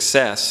ensure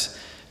success,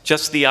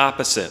 just the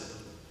opposite.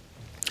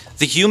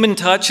 The human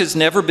touch has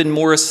never been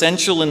more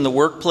essential in the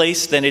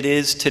workplace than it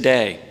is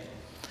today.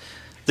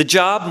 The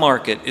job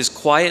market is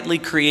quietly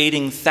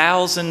creating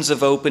thousands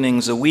of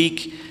openings a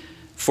week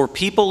for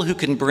people who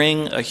can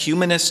bring a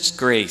humanist's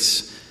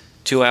grace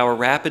to our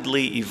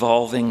rapidly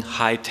evolving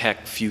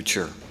high-tech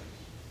future."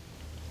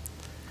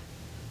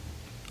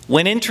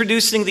 When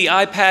introducing the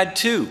iPad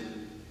 2,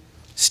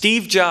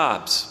 Steve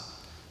Jobs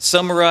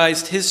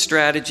summarized his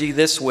strategy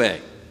this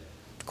way,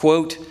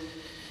 quote,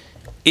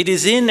 "It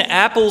is in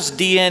Apple's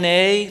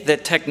DNA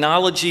that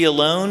technology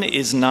alone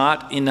is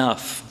not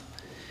enough.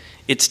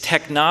 It's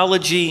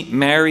technology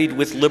married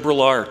with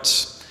liberal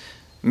arts,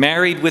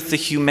 married with the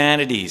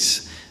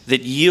humanities,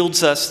 that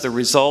yields us the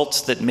results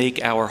that make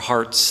our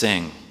hearts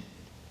sing."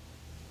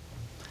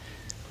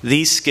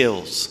 These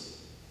skills,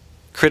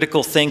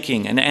 critical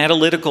thinking, an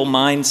analytical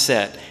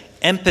mindset,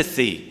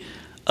 empathy,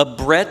 a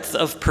breadth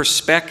of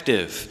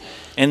perspective,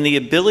 and the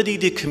ability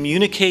to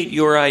communicate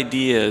your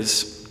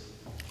ideas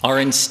are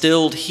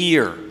instilled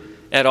here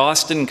at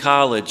Austin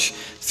College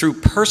through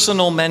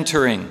personal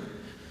mentoring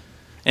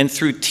and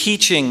through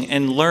teaching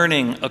and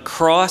learning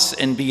across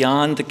and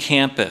beyond the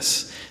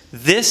campus.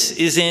 This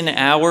is in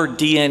our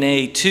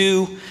DNA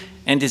too,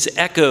 and is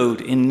echoed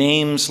in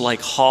names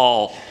like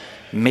Hall,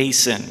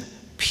 Mason,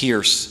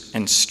 Pierce,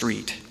 and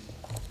Street.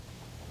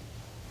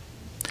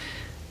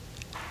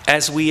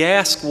 As we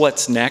ask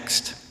what's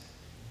next,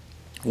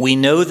 we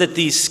know that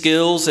these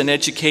skills and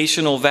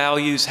educational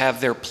values have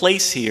their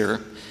place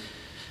here,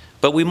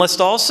 but we must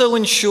also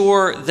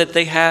ensure that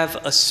they have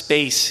a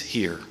space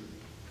here.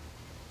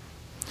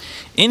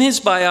 In his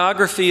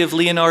biography of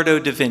Leonardo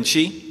da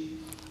Vinci,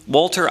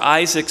 Walter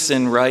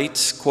Isaacson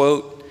writes,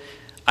 quote,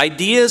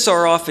 "Ideas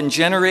are often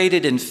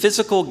generated in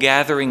physical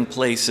gathering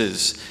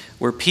places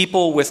where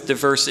people with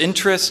diverse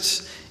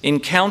interests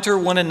encounter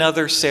one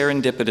another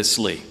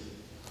serendipitously.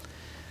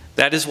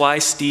 That is why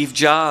Steve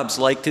Jobs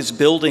liked his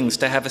buildings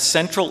to have a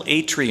central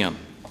atrium,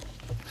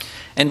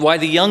 and why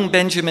the young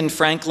Benjamin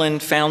Franklin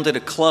founded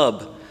a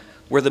club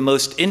where the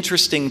most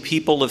interesting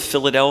people of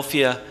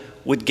Philadelphia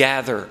would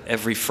gather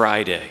every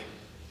Friday.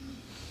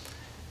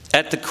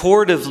 At the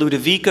court of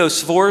Ludovico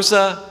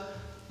Sforza,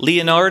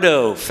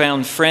 Leonardo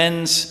found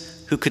friends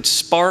who could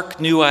spark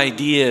new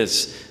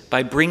ideas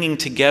by bringing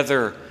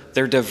together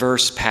their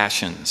diverse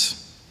passions."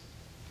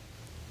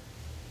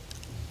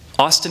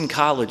 Austin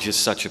College is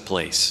such a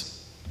place.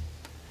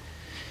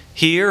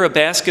 Here, a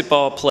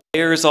basketball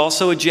player is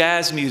also a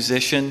jazz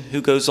musician who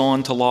goes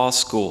on to law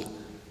school.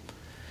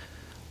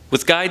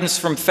 With guidance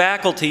from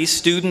faculty,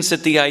 students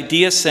at the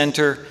Idea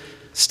Center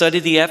study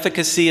the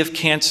efficacy of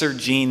cancer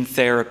gene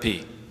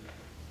therapy.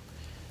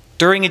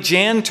 During a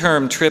Jan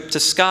term trip to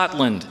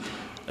Scotland,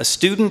 a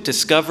student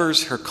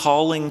discovers her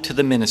calling to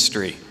the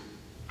ministry.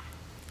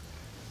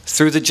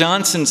 Through the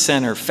Johnson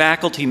Center,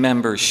 faculty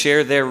members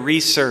share their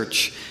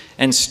research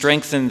and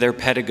strengthen their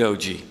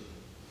pedagogy.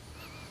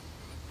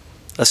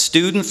 A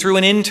student through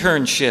an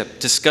internship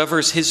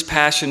discovers his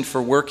passion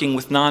for working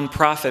with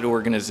nonprofit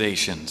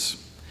organizations.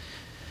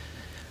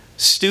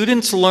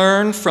 Students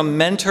learn from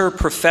mentor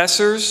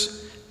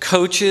professors,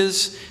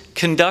 coaches,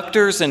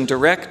 conductors and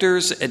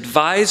directors,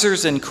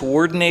 advisors and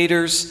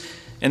coordinators,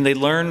 and they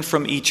learn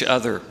from each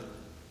other,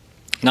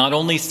 not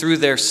only through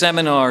their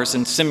seminars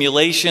and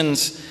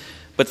simulations,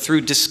 but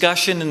through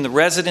discussion in the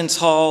residence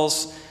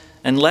halls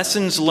and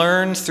lessons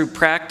learned through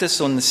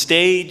practice on the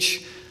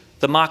stage,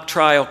 the mock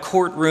trial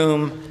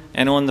courtroom,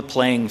 and on the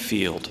playing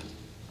field.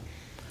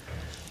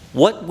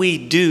 What we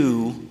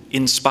do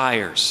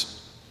inspires.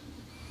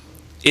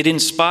 It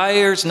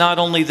inspires not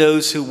only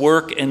those who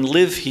work and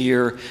live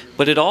here,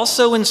 but it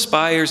also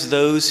inspires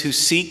those who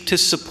seek to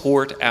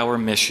support our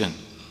mission.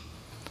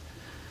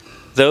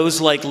 Those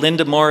like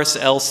Linda Morris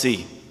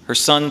Elsey, her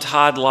son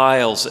Todd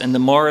Lyles, and the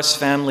Morris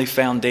Family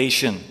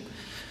Foundation,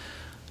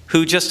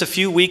 who just a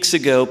few weeks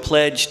ago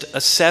pledged a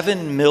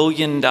 $7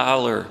 million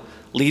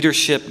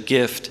leadership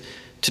gift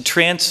to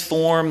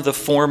transform the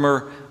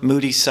former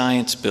Moody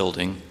Science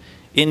Building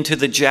into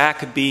the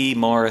Jack B.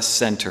 Morris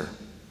Center,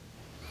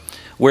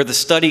 where the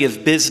study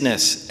of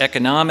business,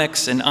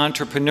 economics, and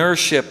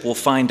entrepreneurship will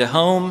find a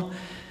home,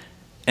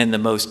 and the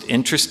most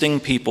interesting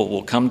people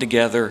will come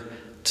together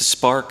to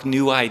spark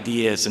new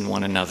ideas in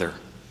one another.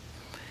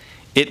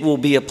 It will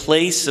be a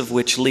place of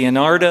which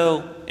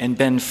Leonardo and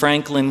Ben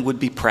Franklin would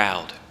be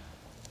proud.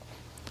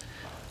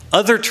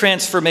 Other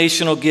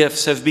transformational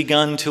gifts have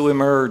begun to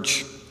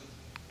emerge.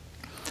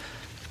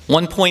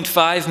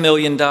 $1.5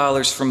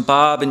 million from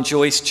Bob and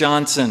Joyce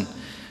Johnson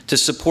to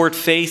support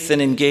faith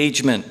and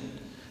engagement,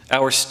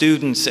 our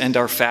students and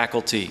our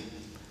faculty.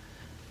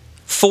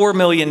 $4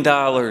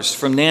 million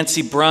from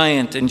Nancy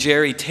Bryant and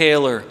Jerry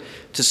Taylor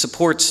to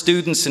support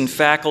students and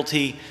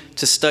faculty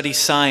to study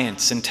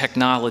science and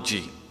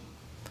technology.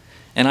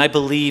 And I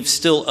believe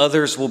still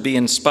others will be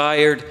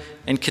inspired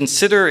and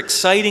consider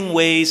exciting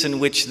ways in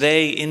which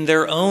they, in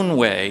their own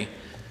way,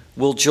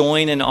 will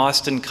join in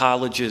Austin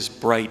College's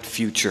bright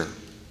future.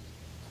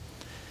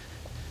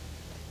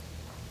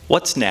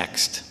 What's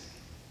next?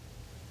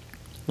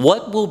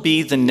 What will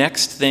be the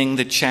next thing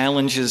that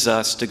challenges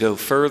us to go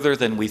further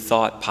than we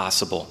thought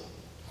possible?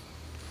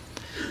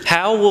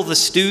 How will the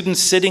students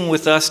sitting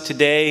with us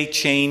today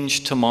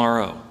change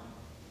tomorrow?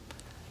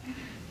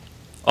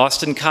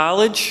 Austin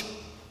College,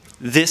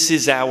 this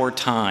is our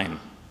time.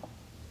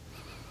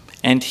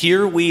 And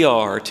here we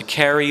are to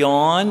carry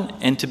on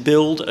and to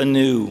build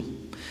anew,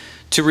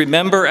 to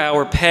remember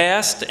our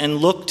past and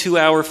look to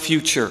our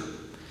future,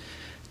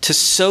 to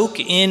soak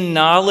in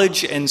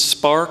knowledge and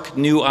spark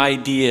new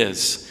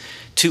ideas,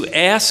 to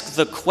ask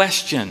the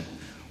question,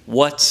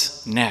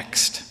 what's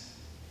next?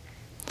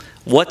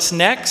 What's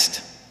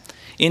next?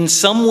 In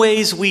some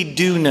ways we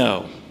do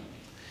know.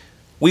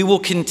 We will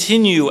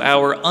continue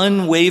our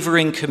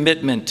unwavering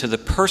commitment to the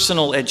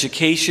personal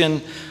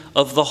education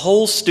of the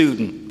whole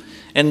student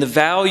and the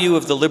value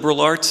of the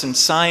liberal arts and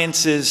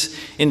sciences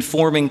in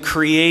forming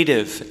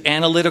creative,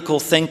 analytical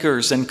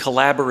thinkers and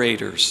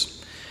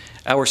collaborators.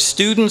 Our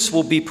students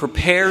will be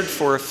prepared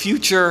for a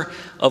future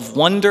of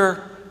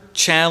wonder,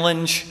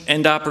 challenge,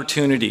 and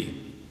opportunity.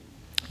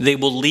 They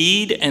will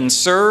lead and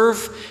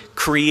serve,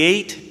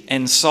 create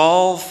and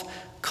solve,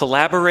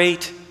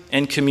 collaborate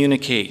and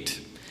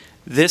communicate.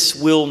 This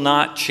will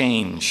not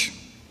change.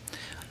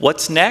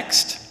 What's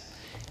next?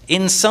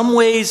 In some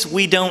ways,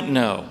 we don't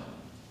know.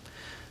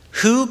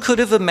 Who could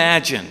have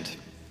imagined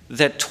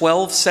that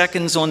 12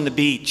 seconds on the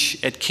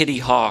beach at Kitty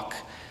Hawk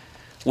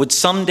would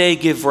someday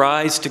give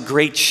rise to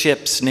great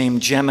ships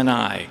named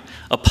Gemini,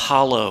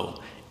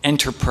 Apollo,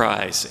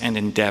 Enterprise, and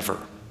Endeavor?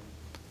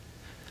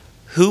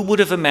 Who would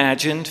have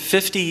imagined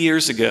 50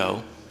 years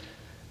ago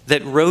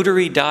that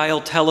rotary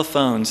dial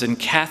telephones and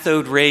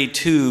cathode ray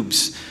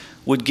tubes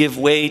would give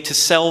way to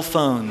cell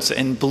phones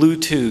and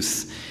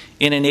Bluetooth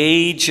in an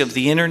age of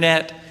the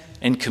internet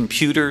and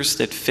computers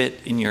that fit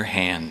in your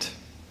hand?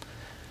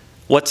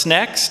 What's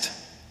next?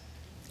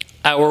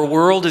 Our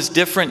world is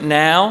different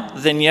now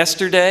than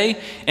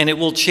yesterday, and it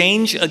will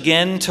change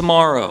again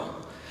tomorrow.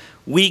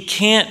 We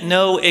can't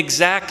know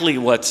exactly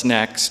what's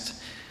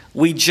next.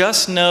 We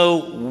just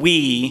know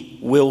we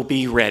will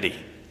be ready.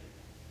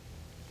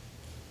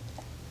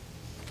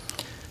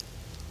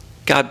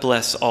 God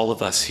bless all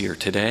of us here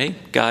today.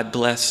 God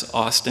bless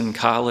Austin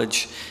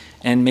College,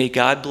 and may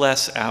God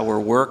bless our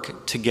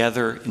work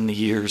together in the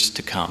years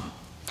to come.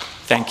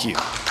 Thank you.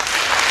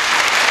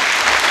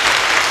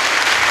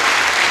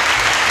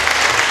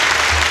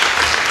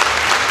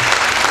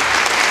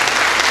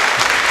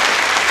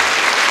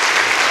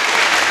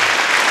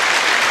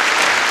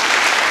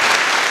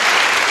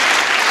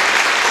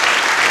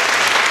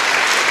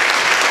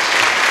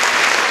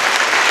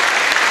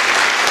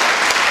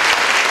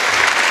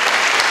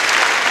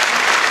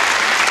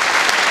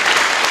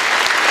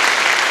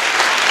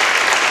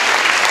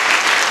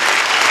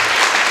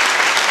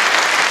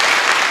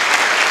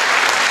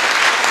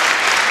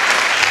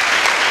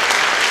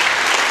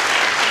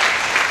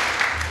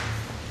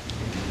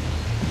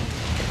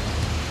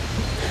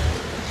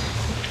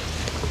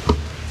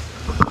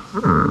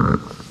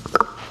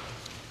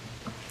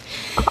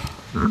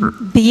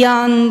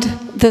 Beyond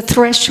the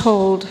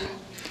Threshold,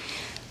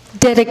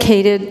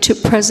 dedicated to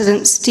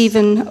President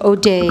Stephen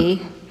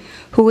O'Day,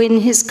 who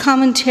in his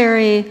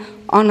commentary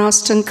on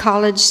Austin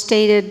College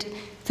stated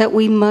that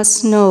we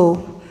must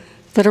know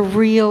that a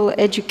real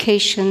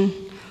education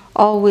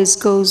always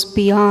goes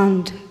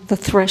beyond the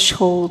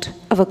threshold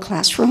of a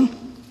classroom.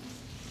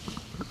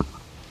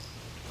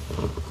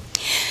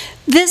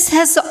 This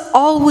has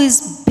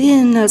always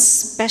been a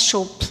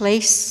special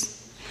place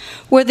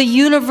where the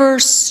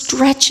universe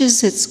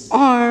stretches its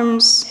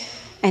arms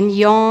and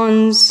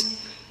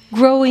yawns,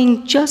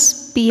 growing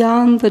just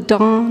beyond the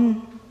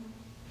dawn,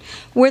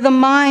 where the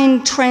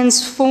mind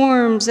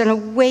transforms and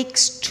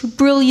awakes to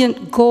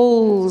brilliant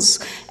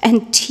golds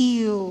and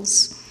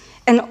teals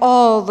and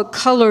all the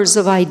colors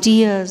of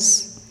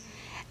ideas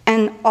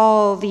and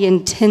all the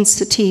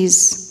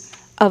intensities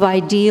of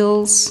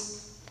ideals.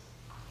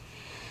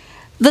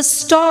 The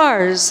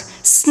stars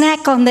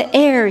snack on the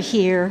air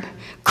here,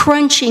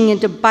 crunching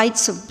into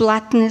bites of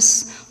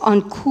blackness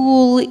on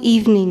cool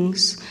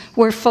evenings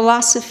where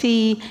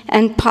philosophy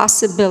and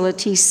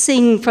possibility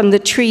sing from the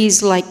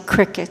trees like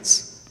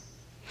crickets,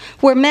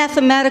 where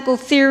mathematical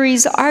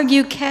theories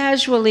argue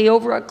casually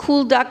over a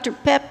cool Dr.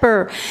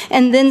 Pepper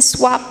and then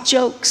swap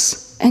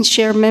jokes and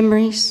share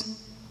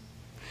memories.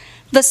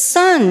 The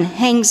sun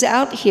hangs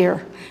out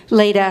here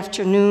late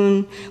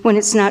afternoon when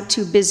it's not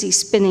too busy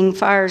spinning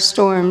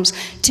firestorms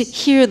to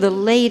hear the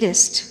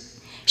latest,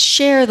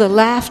 share the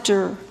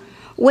laughter,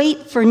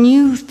 wait for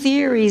new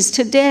theories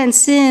to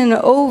dance in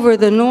over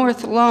the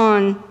north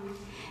lawn,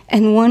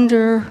 and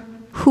wonder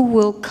who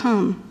will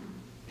come.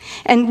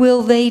 And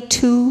will they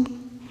too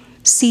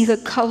see the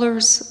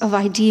colors of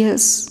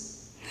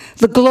ideas,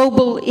 the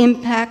global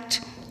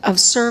impact of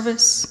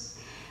service,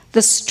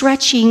 the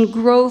stretching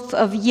growth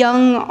of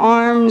young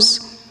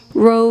arms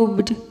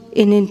robed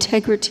in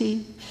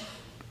integrity?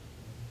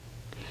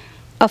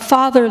 A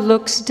father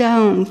looks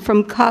down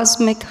from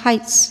cosmic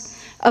heights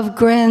of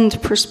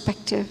grand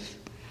perspective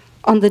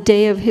on the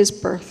day of his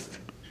birth,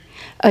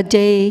 a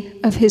day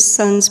of his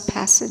son's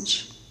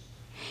passage.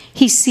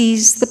 He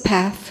sees the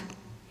path,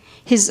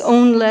 his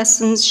own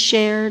lessons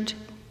shared,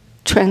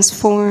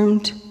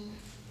 transformed,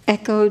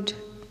 echoed,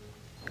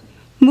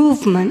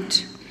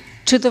 movement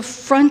to the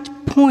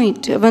front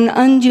point of an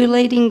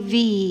undulating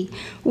V,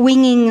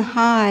 winging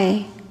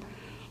high.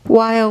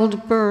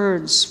 Wild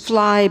birds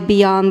fly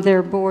beyond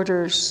their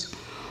borders,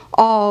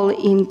 all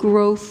in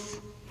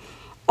growth,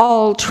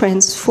 all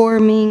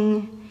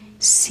transforming,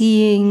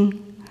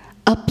 seeing,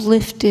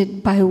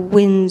 uplifted by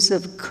winds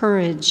of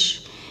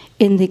courage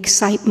in the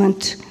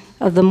excitement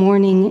of the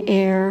morning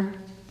air.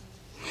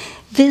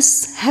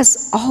 This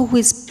has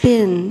always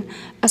been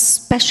a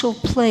special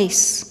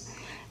place,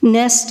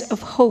 nest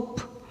of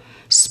hope,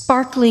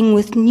 sparkling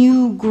with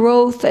new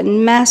growth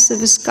and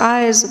massive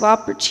skies of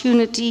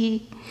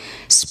opportunity,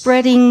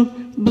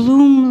 spreading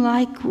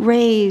bloom-like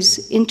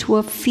rays into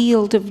a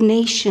field of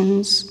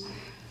nations,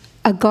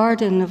 a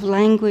garden of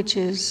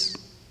languages.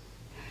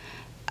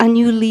 A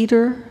new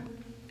leader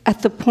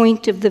at the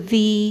point of the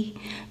V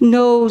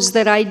knows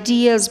that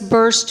ideas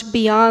burst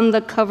beyond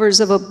the covers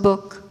of a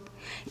book,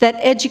 that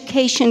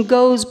education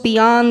goes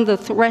beyond the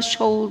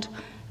threshold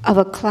of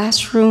a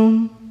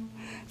classroom,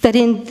 that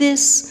in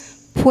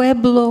this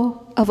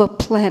pueblo of a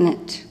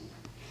planet,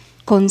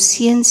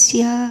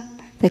 conciencia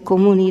de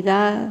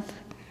comunidad,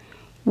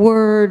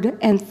 word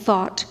and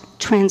thought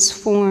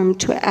transform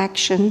to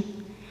action,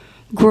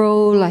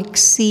 grow like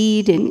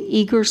seed in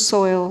eager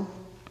soil.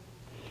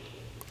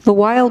 The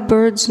wild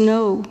birds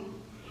know,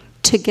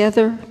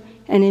 together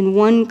and in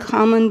one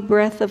common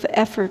breath of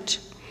effort,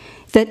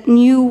 that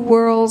new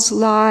worlds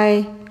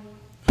lie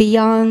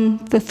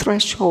beyond the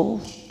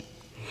threshold.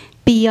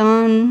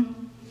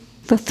 Beyond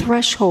the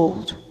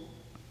threshold.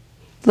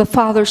 The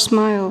father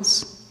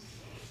smiles.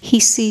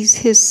 He sees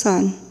his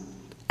son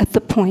at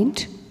the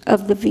point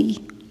of the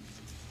V.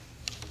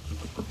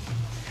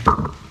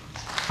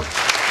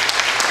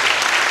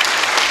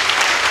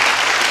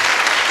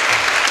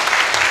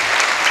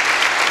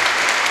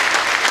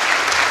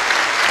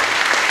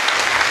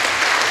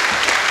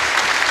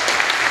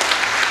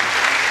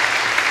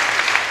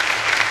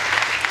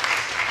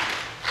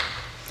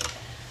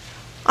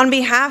 On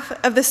behalf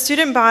of the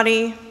student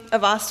body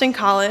of Austin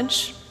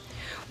College,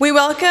 we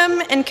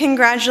welcome and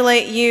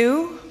congratulate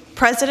you,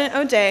 President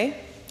O'Day,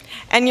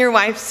 and your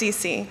wife,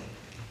 Cece.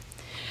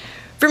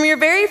 From your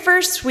very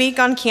first week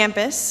on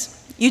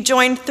campus, you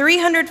joined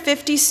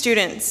 350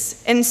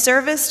 students in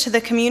service to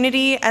the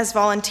community as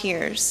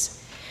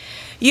volunteers.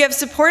 You have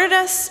supported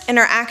us in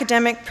our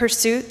academic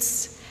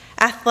pursuits,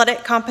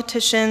 athletic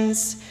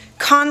competitions,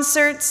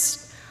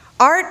 concerts,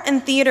 art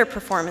and theater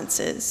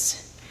performances.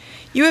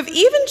 You have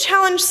even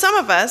challenged some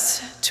of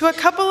us to a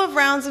couple of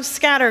rounds of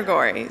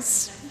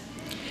scattergories.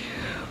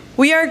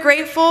 We are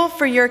grateful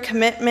for your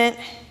commitment,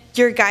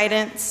 your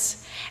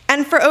guidance,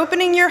 and for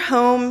opening your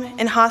home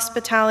and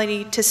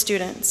hospitality to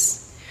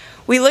students.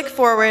 We look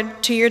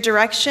forward to your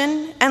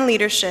direction and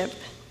leadership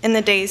in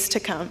the days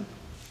to come.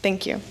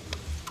 Thank you.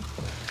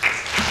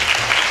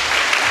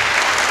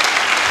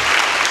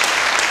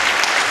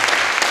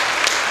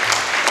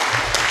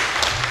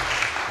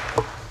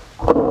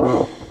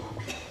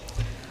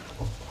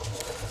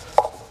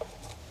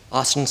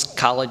 Austin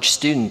College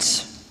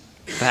students,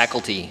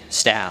 faculty,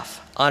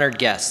 staff, honored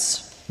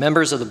guests,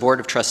 members of the Board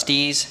of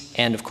Trustees,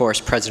 and of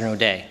course, President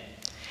O'Day.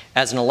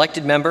 As an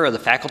elected member of the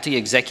Faculty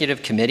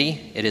Executive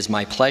Committee, it is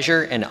my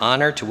pleasure and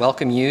honor to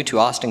welcome you to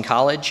Austin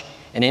College,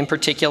 and in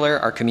particular,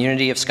 our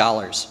community of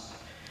scholars.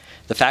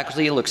 The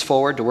faculty looks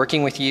forward to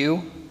working with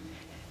you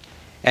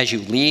as you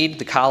lead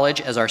the college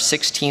as our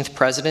 16th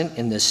president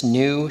in this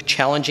new,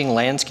 challenging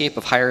landscape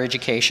of higher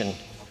education.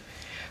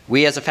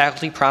 We as a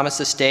faculty promise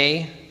this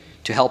day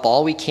to help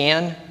all we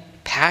can,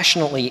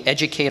 passionately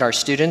educate our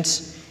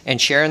students,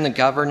 and share in the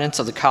governance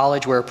of the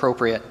college where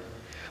appropriate.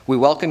 We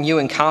welcome you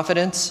in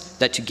confidence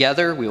that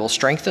together we will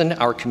strengthen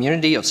our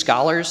community of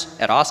scholars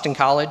at Austin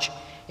College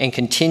and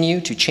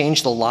continue to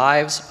change the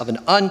lives of an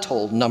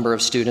untold number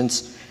of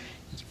students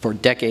for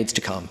decades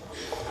to come.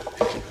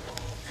 Thank you.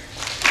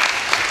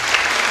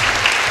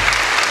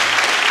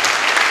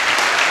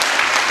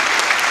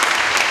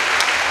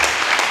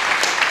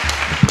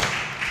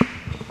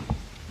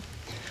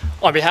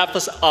 On behalf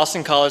of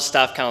Austin College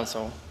Staff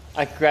Council,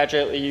 I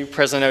congratulate you,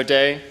 President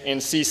O'Day and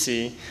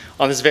CC,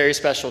 on this very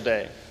special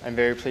day. I'm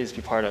very pleased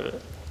to be part of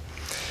it.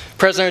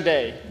 President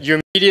O'Day,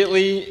 you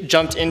immediately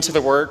jumped into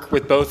the work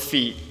with both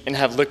feet and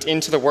have looked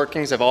into the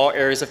workings of all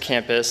areas of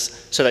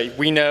campus so that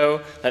we know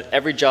that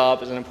every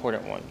job is an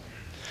important one.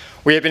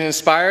 We have been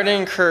inspired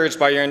and encouraged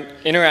by your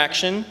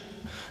interaction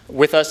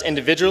with us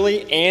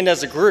individually and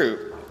as a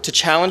group to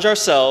challenge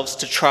ourselves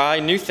to try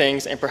new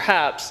things and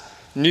perhaps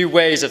new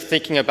ways of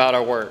thinking about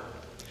our work.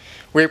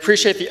 We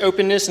appreciate the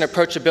openness and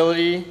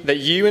approachability that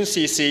you and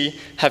CC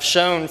have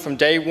shown from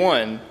day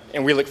one,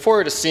 and we look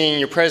forward to seeing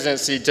your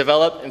presidency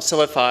develop and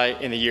solidify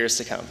in the years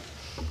to come.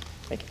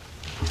 Thank you.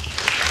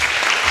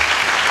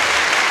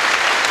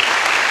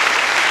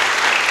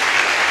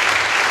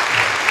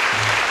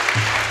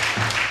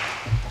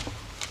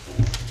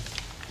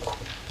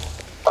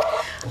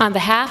 On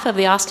behalf of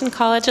the Austin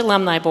College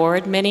Alumni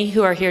Board, many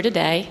who are here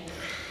today,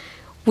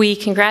 we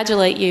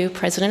congratulate you,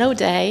 President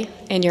O'Day,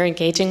 and your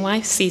engaging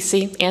wife,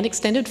 Cece, and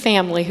extended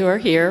family who are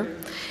here,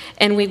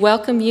 and we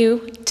welcome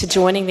you to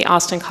joining the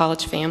Austin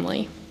College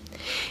family.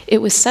 It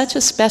was such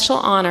a special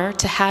honor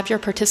to have your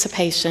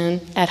participation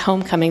at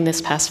homecoming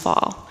this past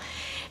fall.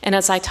 And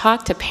as I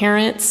talked to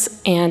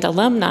parents and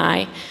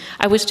alumni,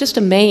 I was just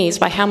amazed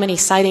by how many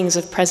sightings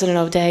of President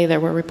O'Day there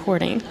were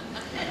reporting.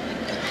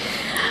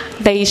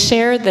 They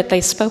shared that they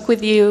spoke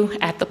with you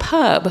at the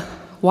pub,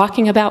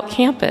 walking about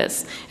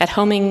campus at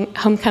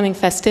homecoming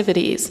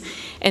festivities,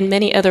 and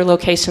many other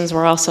locations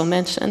were also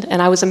mentioned.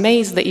 And I was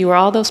amazed that you were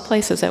all those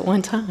places at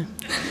one time.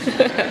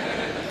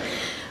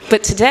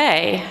 But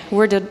today,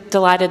 we're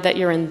delighted that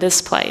you're in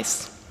this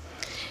place,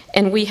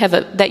 and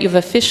that you've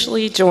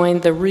officially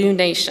joined the Rue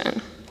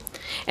Nation,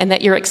 and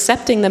that you're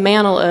accepting the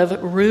mantle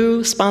of Rue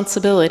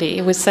responsibility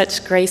with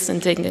such grace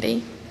and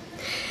dignity.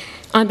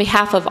 On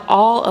behalf of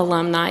all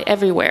alumni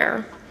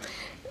everywhere,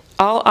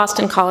 all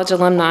Austin College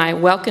alumni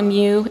welcome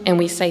you, and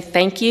we say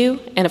thank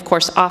you, and of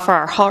course offer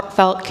our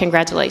heartfelt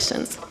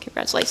congratulations.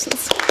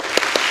 Congratulations.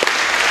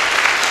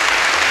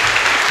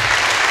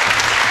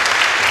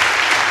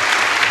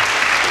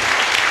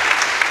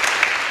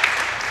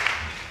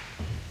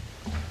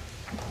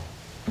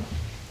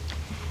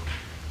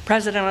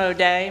 President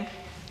O'Day,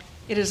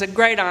 it is a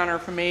great honor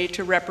for me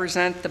to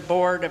represent the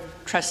Board of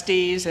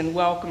Trustees in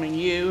welcoming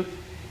you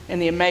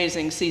and the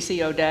amazing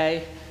CC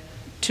O'Day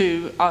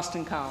to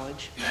Austin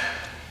College.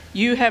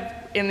 You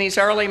have, in these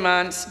early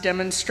months,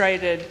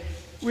 demonstrated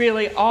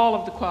really all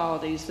of the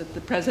qualities that the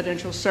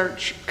Presidential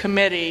Search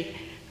Committee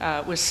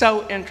was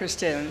so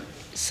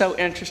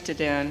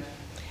interested in,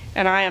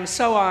 and I am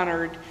so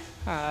honored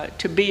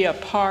to be a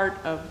part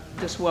of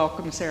this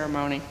welcome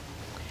ceremony.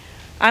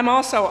 I'm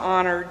also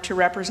honored to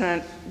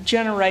represent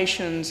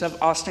generations of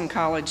Austin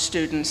College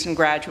students and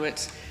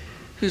graduates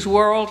whose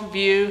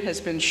worldview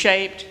has been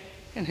shaped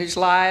and whose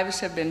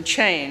lives have been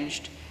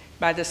changed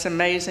by this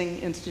amazing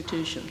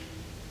institution.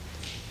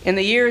 In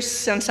the years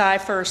since I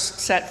first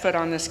set foot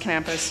on this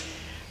campus,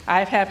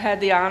 I have had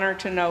the honor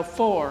to know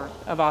 4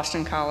 of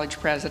Austin College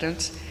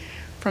presidents,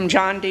 from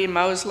John D.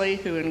 Mosley,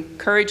 who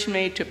encouraged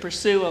me to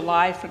pursue a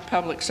life of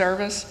public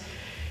service,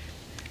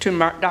 to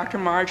Dr.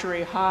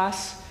 Marjorie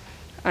Haas,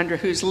 under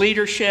whose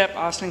leadership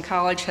Austin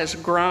College has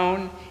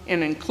grown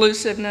in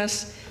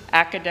inclusiveness,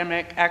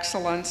 academic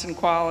excellence, and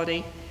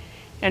quality.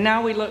 And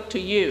now we look to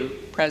you,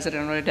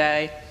 President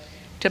O'Day,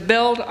 to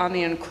build on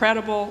the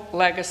incredible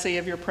legacy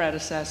of your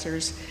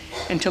predecessors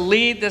and to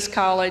lead this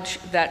college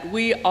that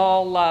we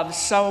all love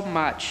so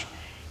much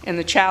in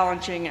the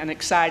challenging and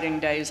exciting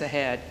days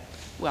ahead.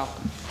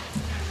 Welcome.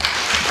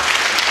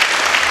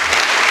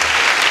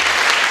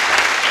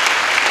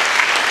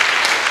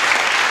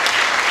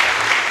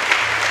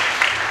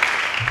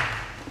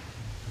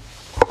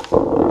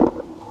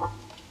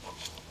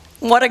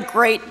 What a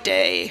great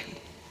day.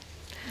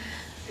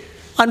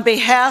 On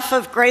behalf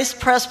of Grace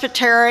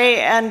Presbytery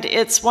and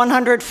its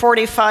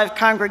 145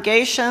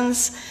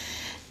 congregations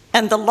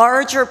and the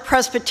larger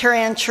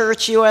Presbyterian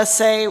Church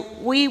USA,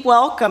 we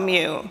welcome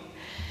you.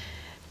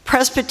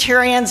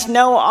 Presbyterians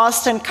know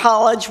Austin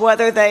College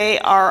whether they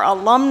are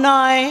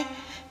alumni,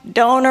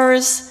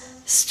 donors,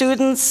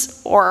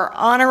 students, or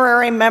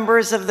honorary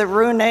members of the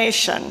Roo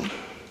Nation.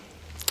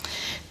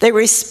 They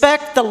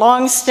respect the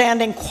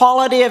long-standing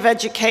quality of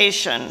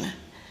education.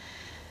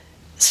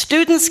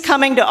 Students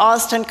coming to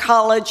Austin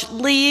College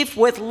leave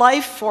with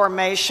life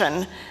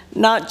formation,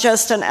 not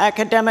just an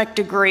academic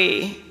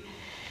degree.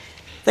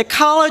 The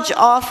college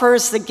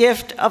offers the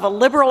gift of a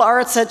liberal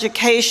arts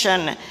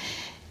education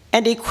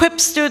and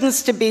equips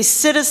students to be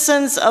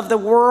citizens of the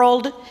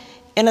world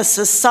in a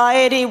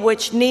society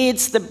which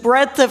needs the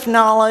breadth of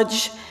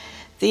knowledge,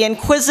 the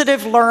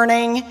inquisitive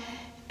learning,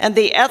 and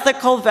the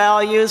ethical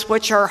values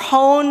which are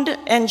honed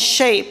and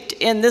shaped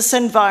in this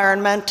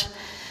environment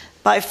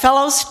by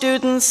fellow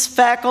students,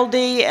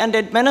 faculty, and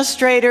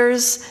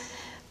administrators,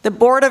 the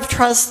Board of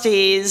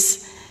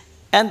Trustees,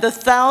 and the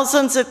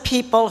thousands of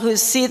people who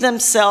see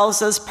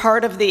themselves as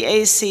part of the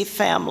AC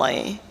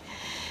family.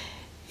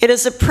 It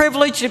is a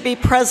privilege to be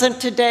present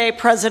today,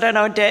 President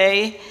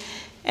O'Day,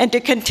 and to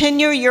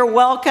continue your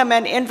welcome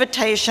and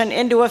invitation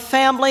into a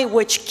family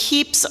which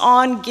keeps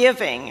on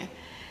giving,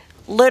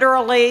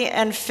 literally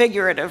and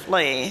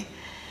figuratively,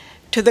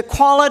 to the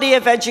quality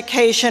of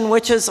education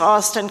which is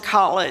Austin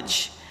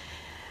College.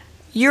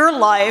 Your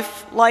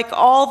life, like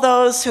all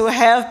those who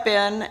have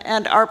been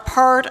and are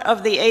part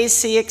of the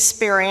AC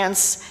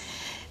experience,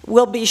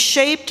 will be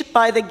shaped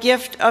by the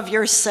gift of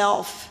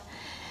yourself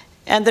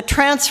and the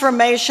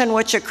transformation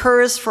which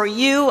occurs for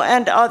you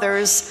and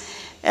others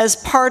as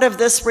part of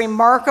this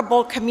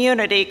remarkable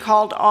community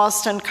called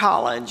Austin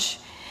College.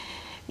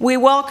 We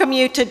welcome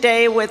you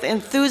today with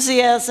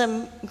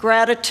enthusiasm,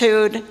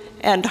 gratitude,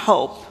 and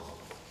hope.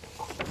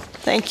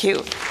 Thank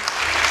you.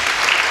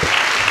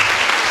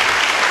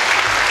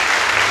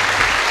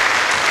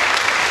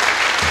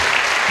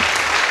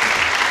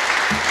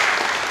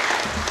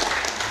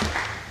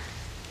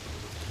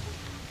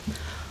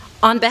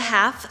 On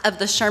behalf of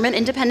the Sherman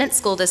Independent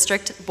School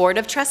District Board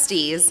of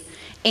Trustees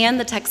and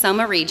the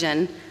Texoma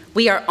region,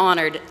 we are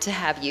honored to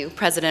have you,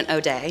 President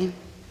O'Day.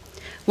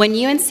 When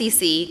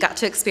UNCC got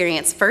to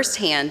experience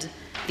firsthand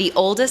the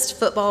oldest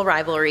football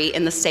rivalry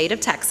in the state of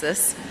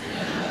Texas,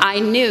 I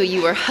knew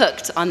you were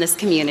hooked on this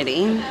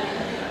community.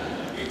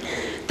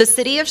 The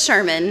city of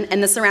Sherman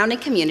and the surrounding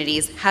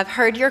communities have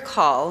heard your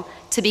call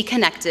to be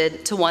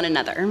connected to one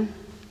another.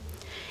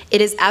 It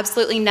is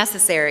absolutely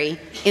necessary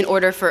in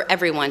order for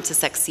everyone to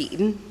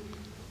succeed.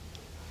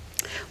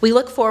 We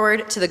look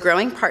forward to the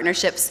growing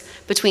partnerships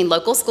between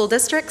local school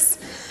districts,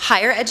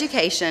 higher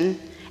education,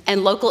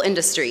 and local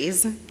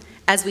industries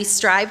as we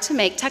strive to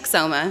make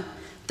Texoma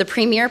the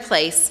premier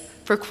place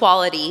for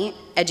quality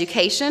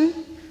education,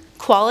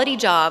 quality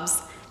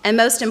jobs, and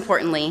most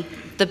importantly,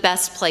 the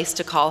best place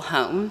to call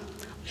home.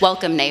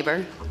 Welcome,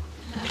 neighbor.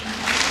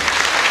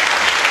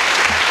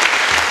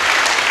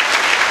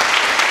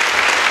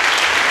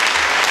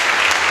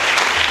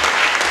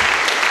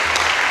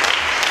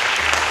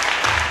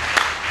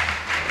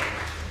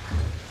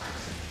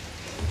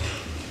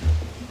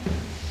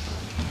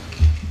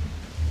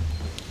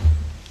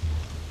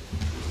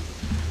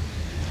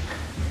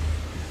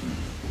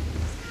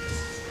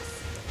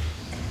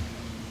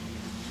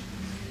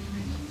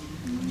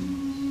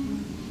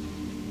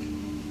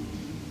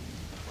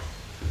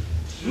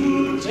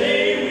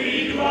 Today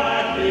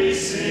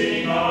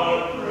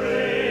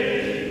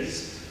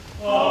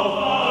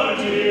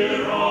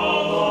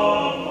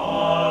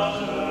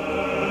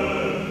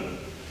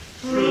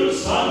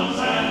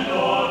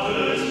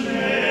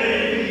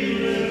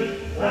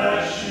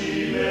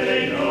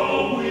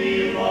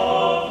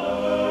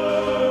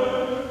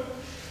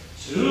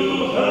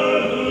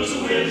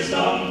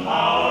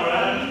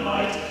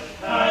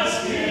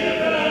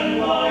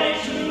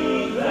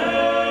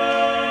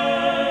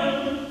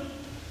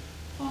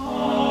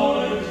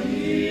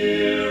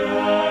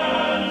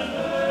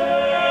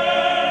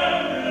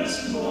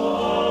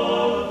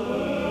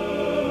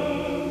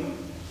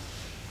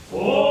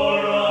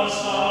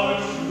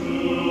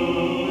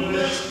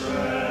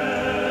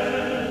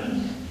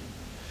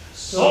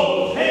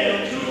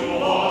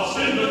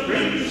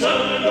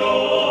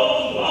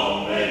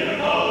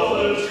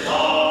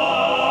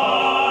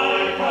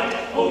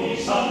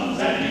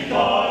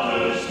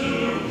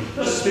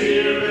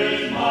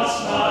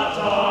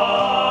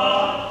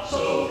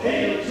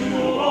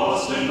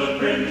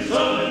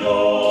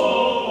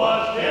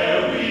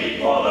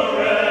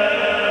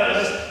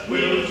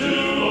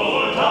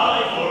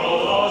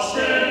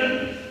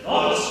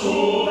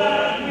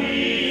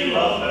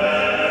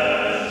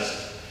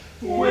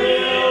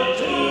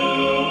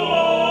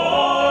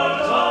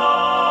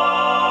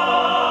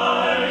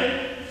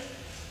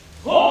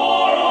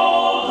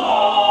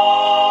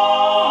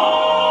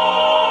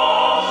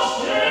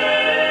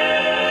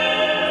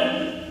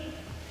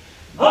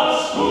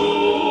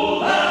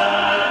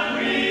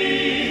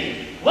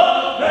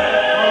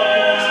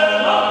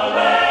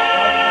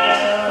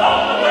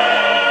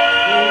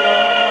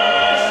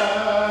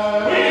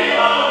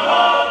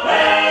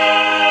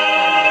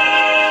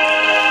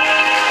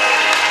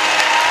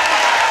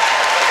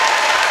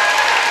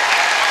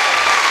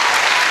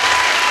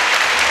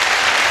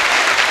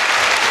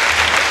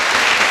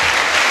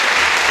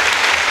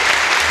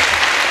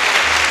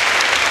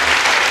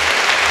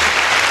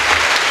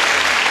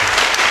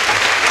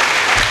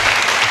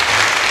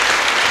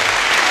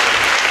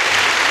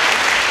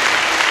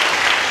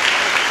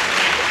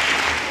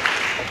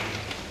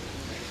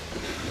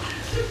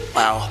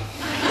Wow.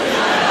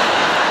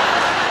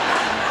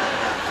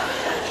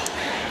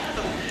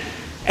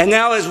 And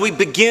now as we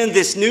begin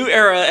this new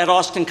era at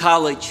Austin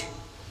College,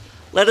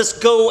 let us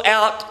go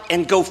out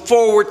and go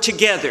forward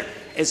together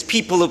as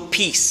people of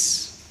peace.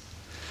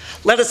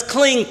 Let us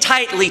cling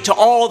tightly to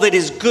all that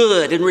is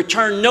good and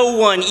return no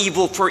one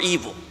evil for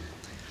evil.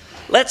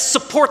 Let's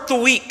support the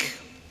weak,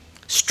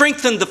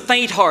 strengthen the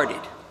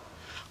faint-hearted,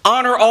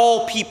 honor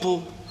all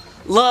people,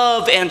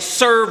 love and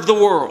serve the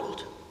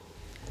world.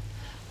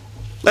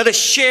 Let us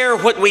share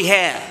what we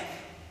have,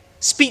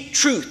 speak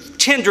truth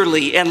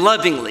tenderly and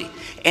lovingly,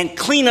 and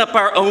clean up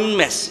our own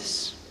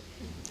messes.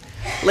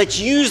 Let's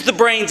use the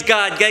brains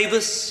God gave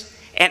us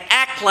and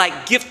act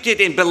like gifted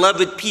and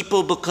beloved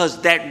people,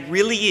 because that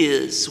really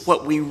is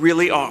what we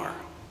really are.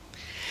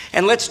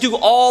 And let's do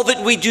all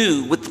that we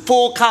do with the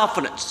full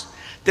confidence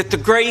that the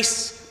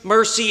grace,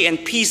 mercy,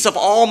 and peace of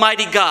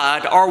Almighty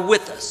God are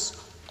with us,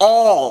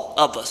 all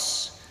of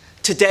us,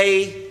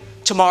 today,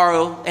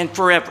 tomorrow, and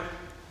forever.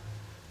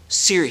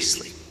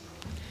 Seriously.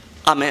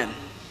 Amen.